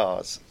weird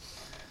cars.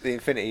 The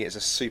Infinity is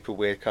a super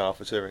weird car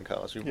for touring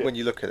cars. Yeah. When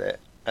you look at it,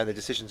 and the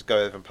decisions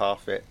go over and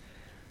Parfit,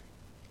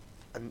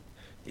 and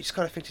you just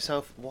got to think to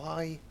yourself,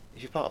 why,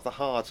 if you're part of the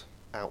hard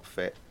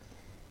outfit,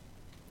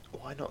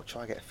 why not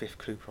try and get a fifth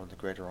Cooper on the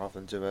grid rather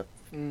than do a...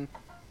 Mm.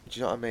 Do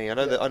you know what I mean? I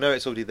know Yeah. I know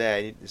it's already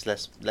there. It's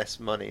less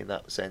money in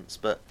that sense,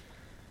 but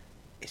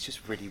it's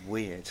just really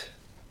weird.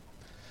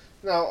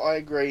 No, I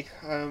agree.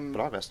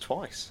 But I've asked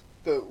twice.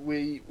 But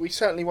we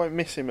certainly won't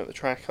miss him at the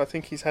track. I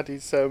think he's had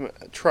his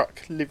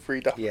truck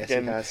liveried up Yes,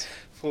 again he has.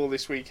 for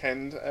this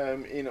weekend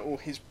in all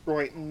his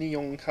bright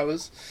neon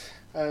colours.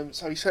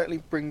 So he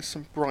certainly brings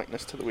some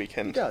brightness to the He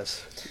weekend.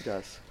 does. He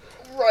does.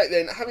 Right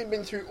then, having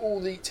been through all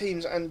the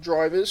teams and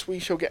drivers, we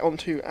shall get on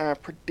to our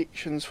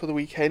predictions for the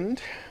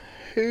weekend.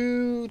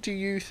 Who do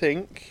you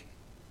think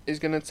is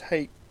going to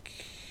take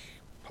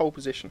pole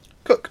position?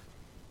 Cook.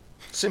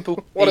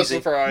 Simple. What easy.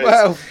 a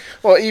surprise!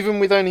 Well, Even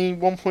with only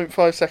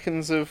 1.5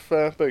 seconds of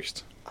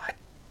boost. I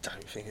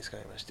don't think it's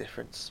going to make much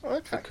difference Okay.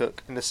 for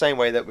Cook. In the same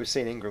way that we've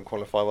seen Ingram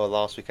qualify well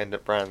last weekend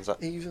at Brands,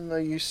 Even though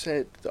you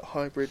said that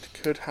hybrid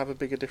could have a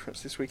bigger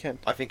difference this weekend.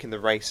 I think in the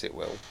race it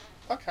will.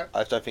 Okay,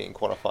 I don't think in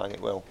qualifying it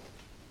will.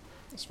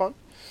 that's fine.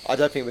 I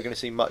don't think we're going to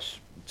see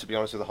much, to be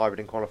honest, with the hybrid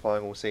in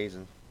qualifying all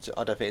season. So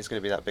I don't think it's going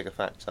to be that big a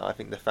factor. I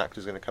think the factor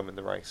is going to come in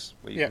the race,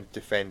 where you Yeah. can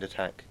defend,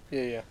 attack,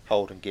 Yeah.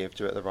 hold and give,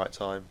 do it at the right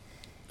time.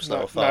 Slow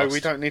or No, fast. we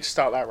don't need to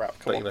start that rap.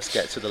 Come But on. you must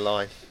get to the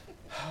line.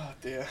 Oh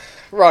dear.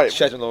 Right.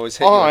 Shed will always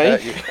hit you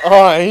and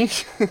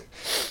hurt you.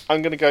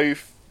 I'm going to go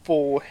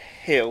for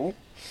Hill,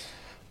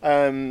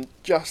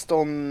 just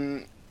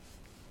on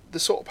the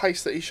sort of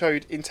pace that he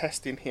showed in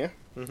testing here.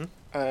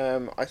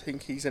 Mm-hmm. I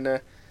think he's in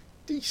a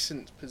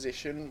decent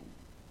position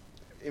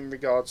in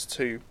regards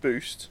to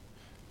boost.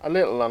 A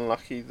little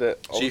unlucky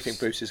that. So you think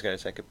Bruce is going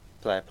to take a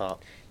player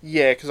part?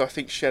 Yeah, because I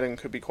think Shedden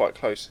could be quite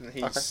close, and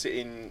he's Okay.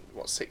 sitting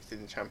sixth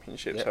in the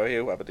championship, Yep. so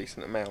he'll have a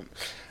decent amount.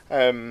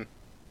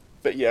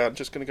 But yeah, I'm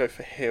just going to go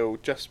for Hill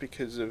just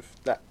because of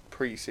that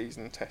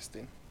pre-season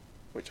testing,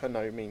 which I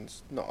know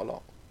means not a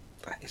lot.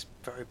 That is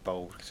very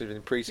bold, considering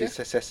in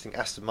pre-season testing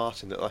Aston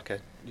Martin looked like a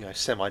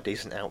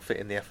semi-decent outfit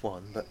in the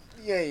F1, but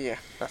Yeah.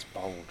 that's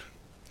bold.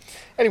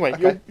 Anyway,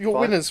 Okay, your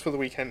fine. winners for the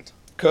weekend.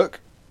 Cook,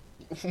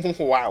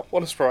 Wow,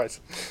 what a surprise.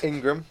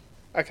 Ingram.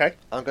 Okay.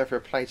 I'm going for a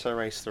Plato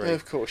Race 3.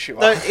 Of course you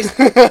No, are.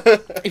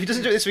 if he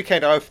doesn't do it this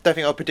weekend, I don't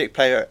think I'll predict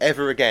Plato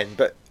ever again.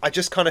 But I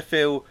just kind of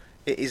feel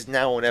it is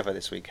now or never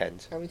this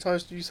weekend. How many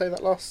times did you say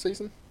that last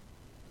season?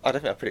 I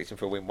don't think I predicted him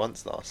for a win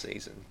once last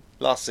season.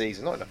 Not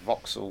in the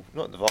Vauxhall.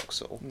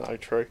 No,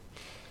 true.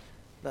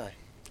 No.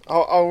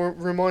 I'll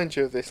remind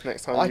you of this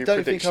next time you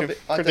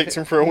predict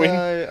him for a win.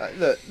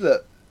 No,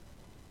 look.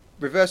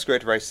 Reverse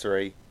grid race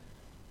 3.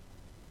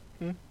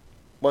 Hmm?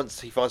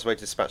 Once he finds a way to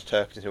dispatch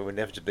Turkington, he'll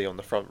inevitably be on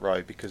the front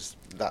row because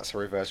that's how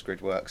reverse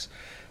grid works.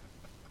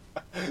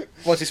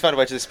 Once he's found a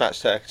way to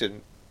dispatch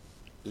Turkington,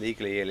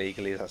 legally,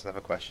 illegally, that's another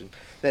question,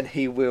 then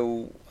he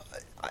will...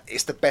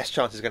 It's the best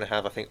chance he's going to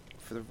have, I think,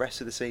 for the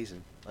rest of the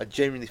season. I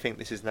genuinely think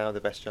this is now the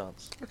best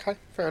chance. Okay,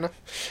 fair enough.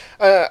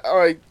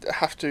 I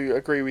have to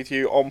agree with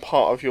you on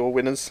part of your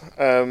winners.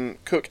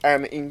 Cook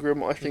and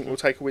Ingram, I think, will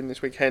take a win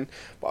this weekend,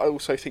 but I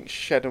also think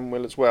Shedden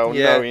will as well,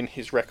 Yeah. knowing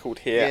his record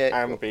here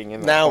and being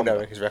in that now Honda.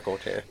 knowing his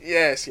record here.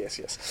 Yes.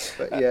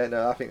 But yeah,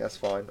 no, I think that's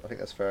fine. I think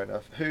that's fair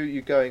enough. Who are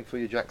you going for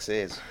your Jack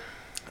Sears?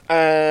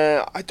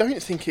 I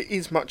don't think it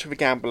is much of a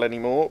gamble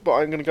anymore, but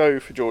I'm going to go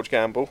for George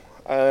Gamble.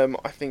 I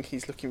think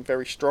he's looking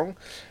very strong.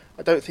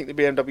 I don't think the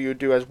BMW will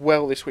do as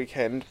well this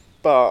weekend,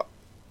 but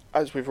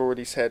as we've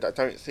already said, I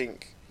don't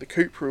think the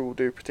Cupra will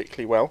do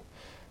particularly well.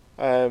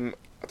 I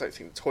don't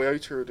think the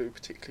Toyota will do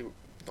particularly...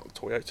 Not the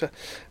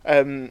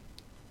Toyota.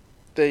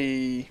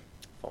 The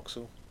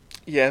Vauxhall.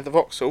 Yeah, the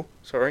Vauxhall,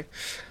 sorry.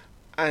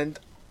 And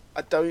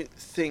I don't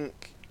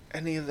think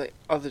any of the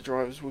other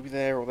drivers will be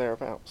there or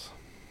thereabouts.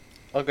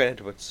 I'm going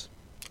Edwards.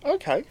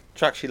 Okay.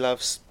 Track she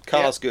loves,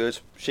 car's good,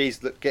 she's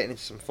getting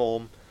into some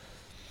form.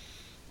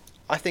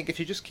 I think if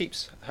she just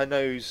keeps her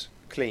nose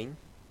clean,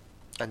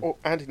 and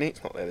Andy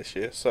Neat's not there this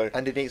year, so...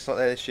 Andy Neat's not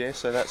there this year,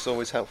 so that's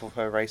always helpful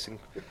for her racing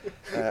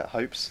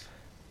hopes.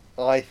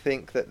 I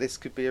think that this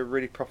could be a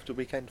really profitable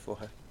weekend for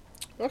her.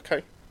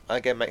 Okay.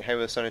 Again, make hay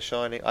where the sun is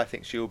shining. I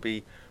think she'll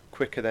be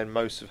quicker than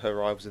most of her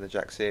rivals in the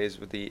Jack Sears,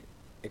 with the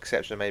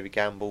exception of maybe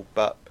Gamble,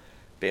 but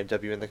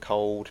BMW in the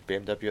cold,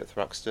 BMW at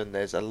Thruxton,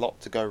 there's a lot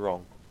to go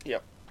wrong.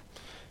 Yep.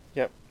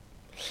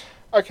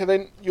 Okay,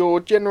 then, your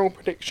general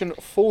prediction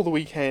for the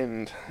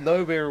weekend.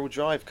 No rear-wheel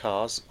drive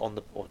cars or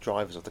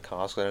drivers of the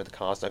cars, because I know the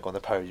cars don't go on the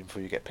podium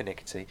before you get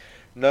pernickety.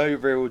 No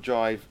rear-wheel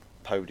drive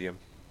podium.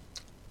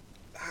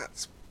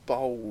 That's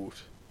bold.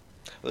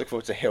 I look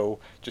forward to Hill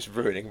just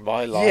ruining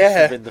my life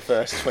Yeah. within the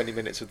first 20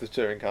 minutes of the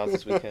touring cars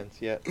this weekend.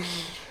 Yeah.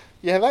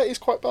 Yeah, that is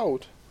quite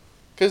bold.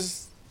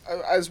 Because,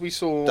 as we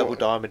saw... Double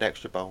diamond,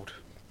 extra bold.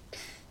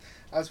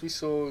 As we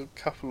saw a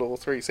couple or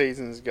 3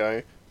 seasons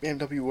ago,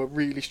 BMW were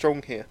really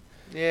strong here.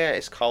 Yeah,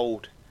 it's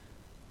cold.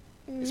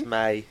 It's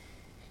May.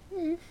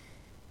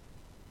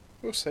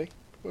 We'll see.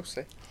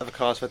 Other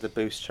cars have had the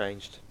boost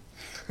changed.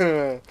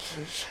 I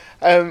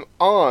am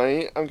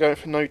going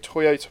for no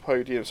Toyota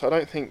podium, so I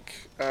don't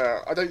think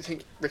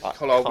Ricky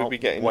Collard will be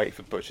getting. Wait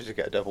for Butcher to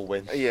get a double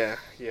win. Yeah.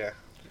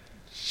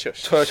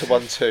 Shush. Toyota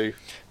 1-2.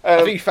 I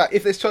think in fact,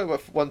 if there's Toyota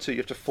 1-2, you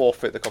have to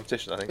forfeit the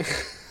competition. I think.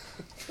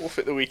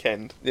 Forfeit the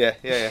weekend. Yeah.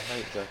 I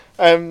think so.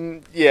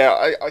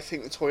 I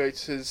think the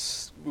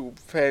Toyotas will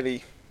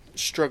fairly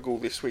struggle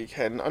this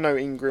weekend. I know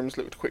Ingram's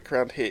looked quick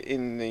around here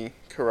in the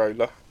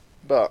Corolla,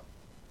 but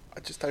I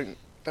just don't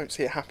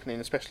see it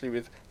happening, especially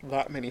with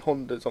that many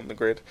Hondas on the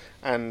grid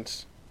and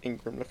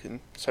Ingram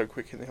looking so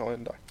quick in the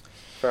Hyundai.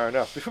 Fair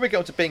enough. Before we get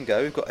on to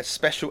bingo, we've got a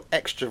special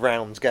extra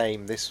round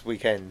game this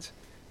weekend.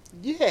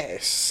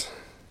 Yes.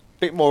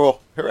 Bit more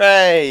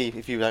hooray,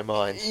 if you don't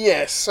mind.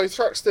 Yes. So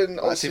Thruxton, That's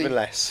obviously, even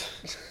less.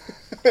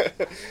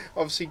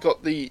 Obviously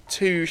got the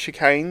 2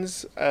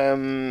 chicanes,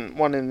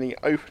 one in the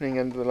opening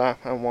end of the lap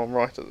and one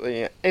right at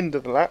the end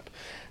of the lap.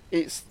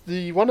 It's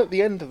the one at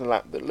the end of the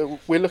lap that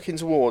we're looking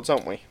towards,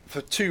 aren't we?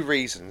 For 2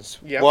 reasons.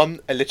 Yeah.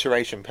 1,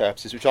 alliteration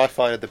purposes, which I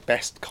find are the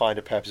best kind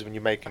of purposes when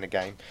you're making a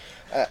game.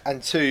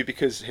 And 2,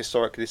 because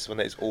historically this is one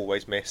that is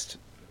always missed,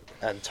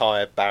 and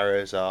tyre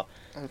barriers are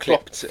And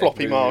clipped,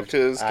 floppy and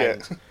markers and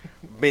get...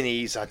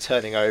 minis are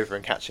turning over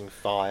and catching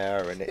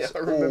fire, and it's I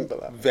remember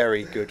all that.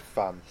 very good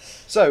fun.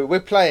 So we're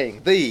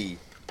playing the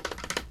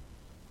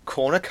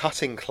Corner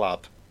Cutting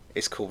Club.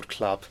 It's called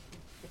Club.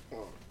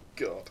 Oh,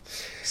 God.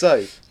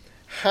 So,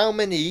 how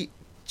many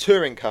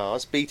touring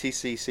cars,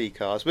 BTCC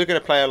cars, we're going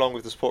to play along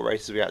with the sport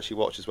races we actually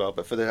watch as well,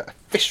 but for the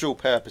official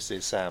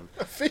purposes, Sam,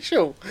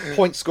 Official.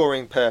 point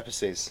scoring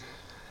purposes,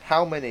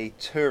 how many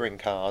touring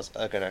cars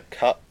are going to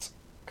cut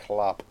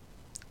Club?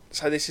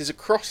 So this is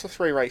across the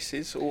 3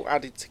 races, all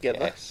added together.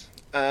 Yes.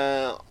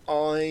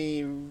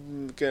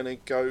 I'm going to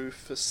go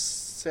for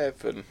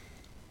 7.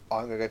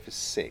 I'm going to go for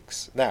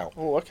 6. Now,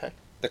 Oh, okay.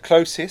 the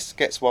closest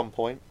gets 1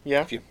 point.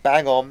 Yeah. If you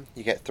bang on,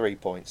 you get 3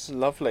 points.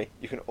 Lovely.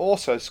 You can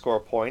also score a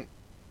point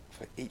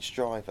for each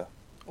driver.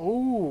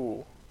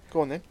 Ooh.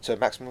 Go on then. So a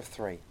maximum of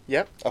 3.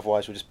 Yep.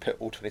 Otherwise, we'll just put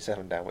all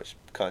 27 down, which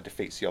kind of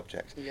defeats the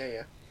object.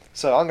 Yeah.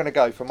 So I'm going to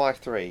go for my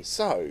 3.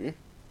 So,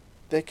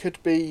 there could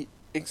be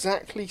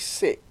exactly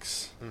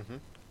 6 Mm-hmm.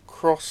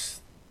 cross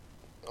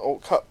or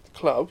cut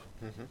club,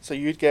 Mm-hmm. so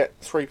you'd get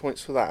 3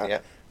 points for that. Yeah,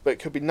 But it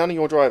could be none of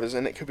your drivers,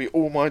 and it could be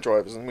all my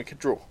drivers, and we could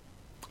draw.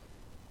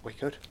 we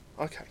could.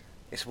 Okay.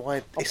 It's why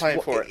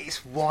playing for it.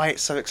 It's why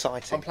it's so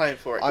exciting. I'm playing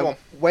for it. Go on.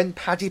 When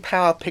Paddy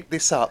Power picked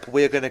this up,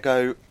 we're going to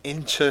go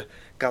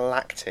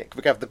intergalactic.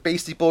 We're going to have the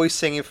Beastie Boys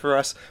singing for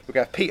us. We're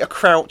going to have Peter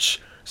Crouch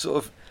sort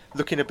of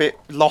looking a bit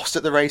lost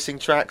at the racing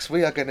tracks.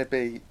 We are going to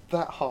be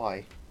that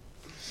high.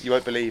 You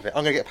won't believe it.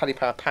 I'm going to get Paddy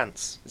Power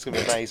pants. It's going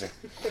to be amazing.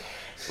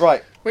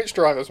 Right, Which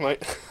drivers,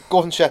 mate?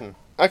 Gordon Shedden.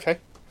 Okay.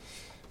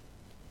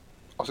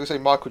 I was going to say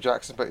Michael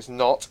Jackson, but it's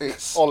not.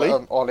 It's Ollie.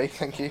 Ollie,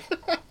 thank you.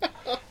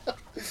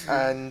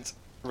 And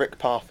Rick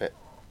Parfitt.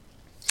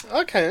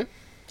 Okay.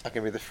 Are going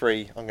to be the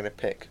 3 I'm going to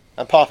pick.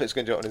 And Parfitt's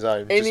going to do it on his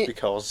own, Any- just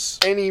because.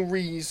 Any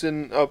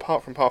reason,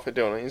 apart from Parfit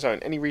doing it on his own,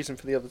 any reason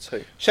for the other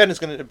 2? Shedden's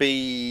going to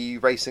be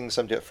racing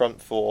somebody up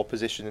front for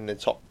position in the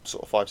top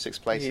sort of 5, 6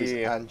 places,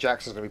 Yeah. and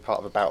Jackson's going to be part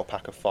of a battle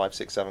pack of 5,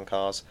 6, 7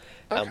 cars.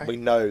 Okay. And we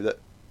know that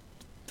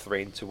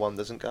 3 into 1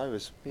 doesn't go,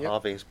 as Yep.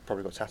 Harvey's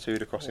probably got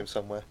tattooed across him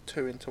somewhere.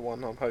 2 into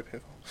 1, I'm hoping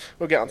for.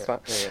 We'll get onto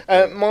that.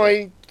 Yeah.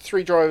 My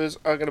 3 drivers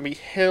are going to be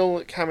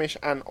Hill, Camish,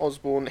 and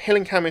Osborne. Hill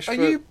and Camish Are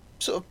for... you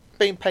sort of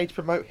being paid to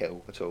promote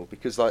Hill at all?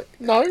 Because, like,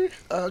 No.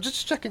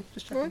 just checking.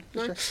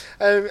 No.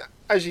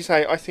 As you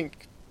say, I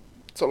think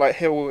sort of like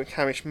Hill and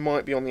Camish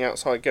might be on the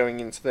outside going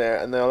into there,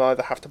 and they'll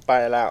either have to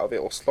bail out of it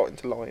or slot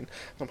into line.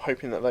 I'm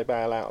hoping that they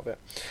bail out of it.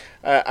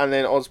 And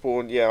then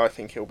Osborne, yeah, I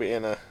think he'll be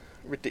in a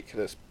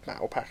ridiculous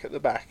battle pack at the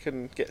back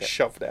and get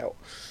shoved out.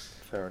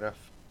 Fair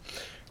enough.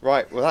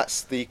 Right, well,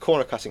 that's the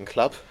Corner Cutting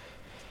Club.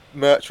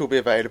 Merch will be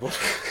available.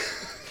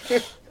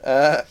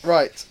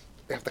 Right,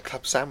 we have the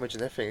club sandwich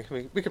and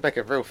everything. We could make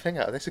a real thing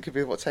out of this. It could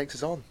be what takes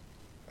us on.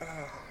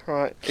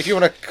 Right. If you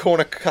want a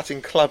Corner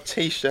Cutting Club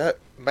T-shirt,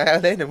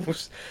 mail in, and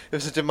if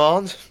there's a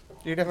demand,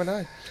 you never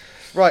know.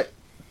 Right,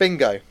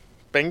 bingo.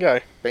 Bingo.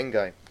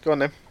 Bingo. Go on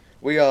then.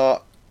 We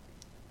are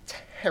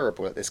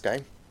terrible at this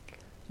game.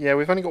 Yeah,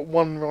 we've only got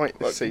 1 right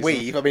this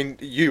season. I mean,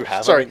 you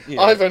have. Sorry, I mean, you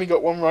know. I've only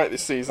got 1 right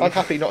this season. I'm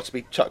happy not to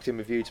be chucked in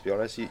with you, to be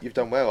honest. You've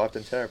done well, I've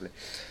done terribly.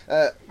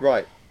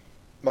 Right,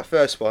 my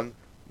first one.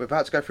 We're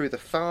about to go through the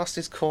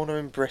fastest corner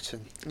in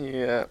Britain.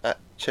 Yeah. At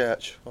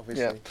Church,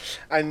 obviously. Yeah.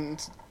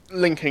 And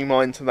linking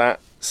mine to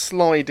that,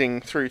 sliding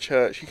through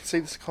Church. You can see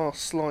this car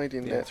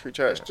sliding there through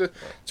Church. Yeah, Just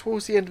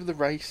towards the end of the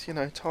race,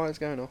 tyres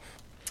going off.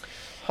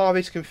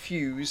 Harvey to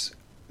confuse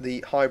the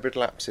hybrid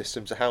lap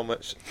system to how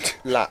much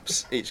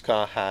laps each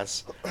car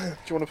has. Do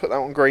you want to put that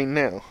on green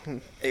now?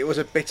 It was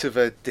a bit of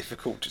a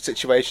difficult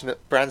situation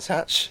at Brands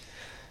Hatch.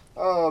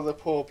 Oh, the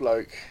poor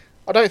bloke.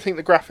 I don't think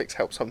the graphics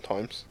help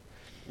sometimes.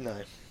 No.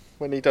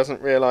 When he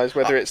doesn't realise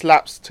whether it's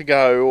laps to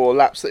go or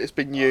laps that it's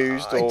been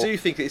used. I do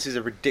think this is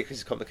a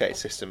ridiculously complicated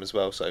system as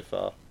well so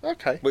far.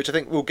 Okay. Which I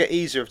think will get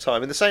easier of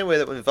time. In the same way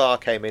that when VAR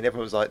came in,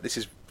 everyone was like, this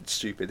is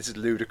stupid, this is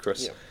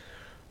ludicrous. Yeah.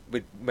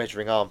 With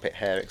measuring armpit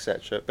hair,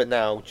 etc. But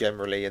now,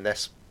 generally,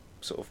 unless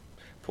sort of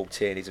Paul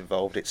Tierney's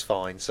involved, it's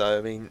fine. So,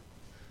 I mean...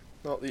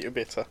 Not that you're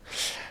bitter.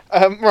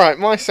 Right,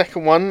 my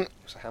second one.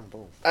 It's a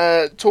handball.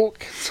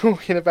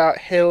 Talking about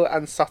Hill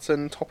and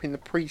Sutton topping the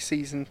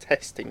pre-season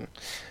testing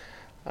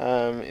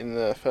in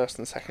the first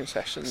and second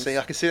sessions. See,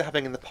 I can see that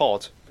happening in the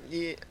pod.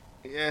 Yeah,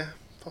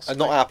 possibly. And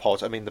not our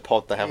pod, I mean the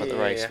pod they have at the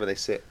Yeah, race yeah. where they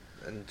sit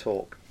and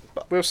talk.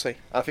 But We'll see.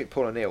 I think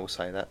Paul O'Neill will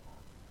say that.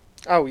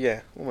 Oh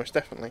yeah, almost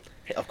definitely.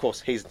 Of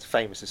course, he's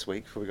famous this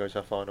week before we go to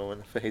our final,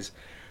 and for his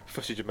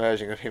footage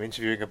emerging of him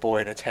interviewing a boy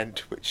in a tent,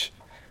 which...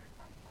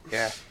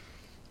 Yeah.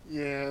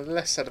 Yeah, the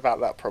less said about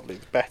that probably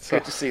the better.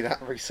 Good to see that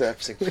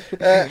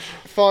resurfacing.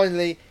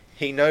 Finally,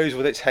 he knows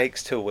what it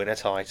takes to win a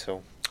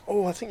title.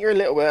 Oh, I think you're a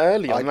little bit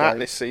early on that don't.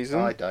 this season.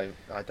 I don't.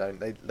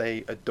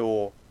 They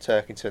adore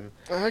Turkington.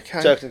 Okay.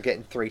 Turkington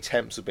getting 3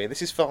 temps will be.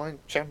 This is fine.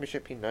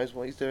 Championship. He knows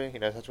what he's doing. He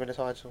knows how to win a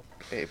title.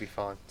 It'll be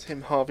fine.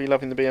 Tim Harvey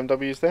loving the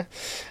BMWs there.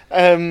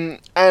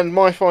 And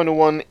my final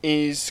one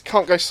is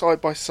can't go side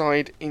by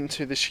side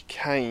into the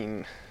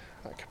chicane.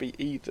 That could be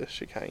either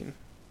chicane,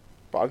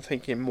 but I'm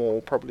thinking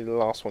more probably the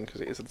last one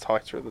because it is the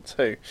tighter of the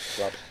two.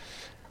 Rub.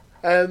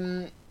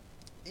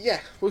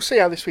 Yeah, we'll see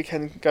how this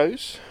weekend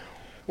goes.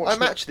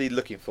 I'm actually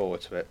looking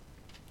forward to it.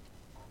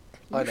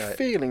 I know.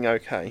 Feeling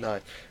okay? No.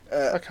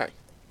 Okay.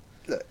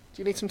 Look. Do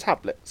you need some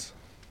tablets?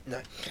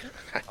 No.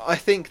 I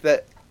think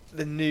that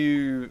the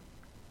new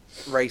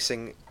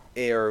racing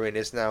era we're in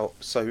is now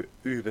so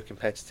uber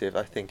competitive.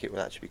 I think it will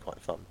actually be quite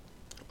fun.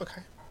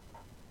 Okay.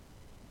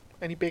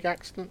 Any big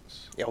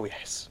accidents? Oh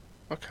yes.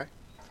 Okay,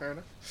 fair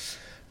enough.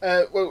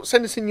 Well,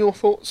 send us in your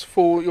thoughts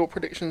for your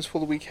predictions for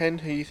the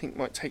weekend, who you think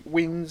might take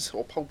wins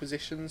or pole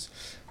positions.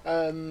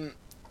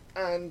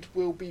 And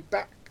we'll be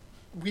back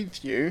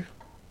with you,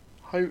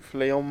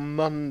 hopefully, on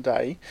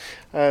Monday,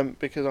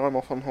 because I'm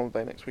off on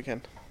holiday next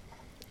weekend.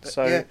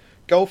 So, yeah,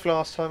 golf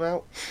last time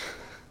out,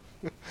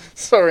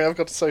 sorry, I've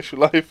got a social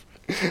life.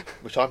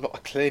 which I'm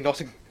clearly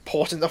not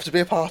important enough to be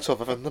a part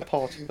of, other than the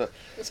party. But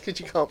That's because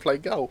you can't play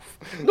golf.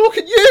 look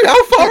at you!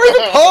 How far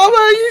over par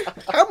were you?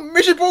 How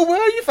miserable were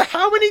you for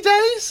how many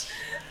days?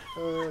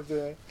 Oh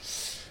dear.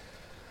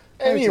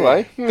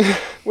 Anyway,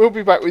 we'll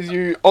be back with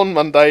you on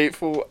Monday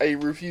for a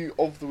review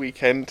of the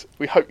weekend.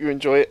 We hope you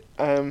enjoy it,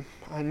 and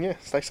yeah,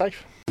 stay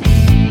safe.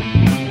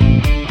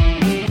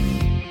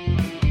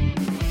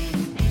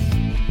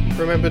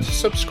 Remember to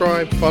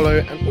subscribe, follow,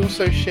 and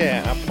also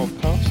share our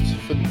podcasts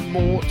for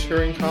more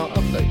touring car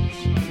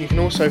updates. You can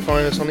also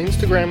find us on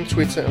Instagram,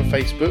 Twitter, and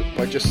Facebook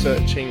by just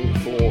searching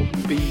for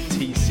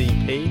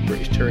BTCP,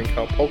 British Touring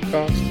Car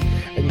Podcast,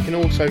 and you can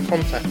also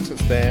contact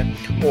us there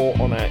or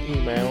on our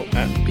email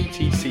at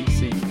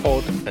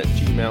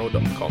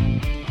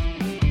btccpod@gmail.com.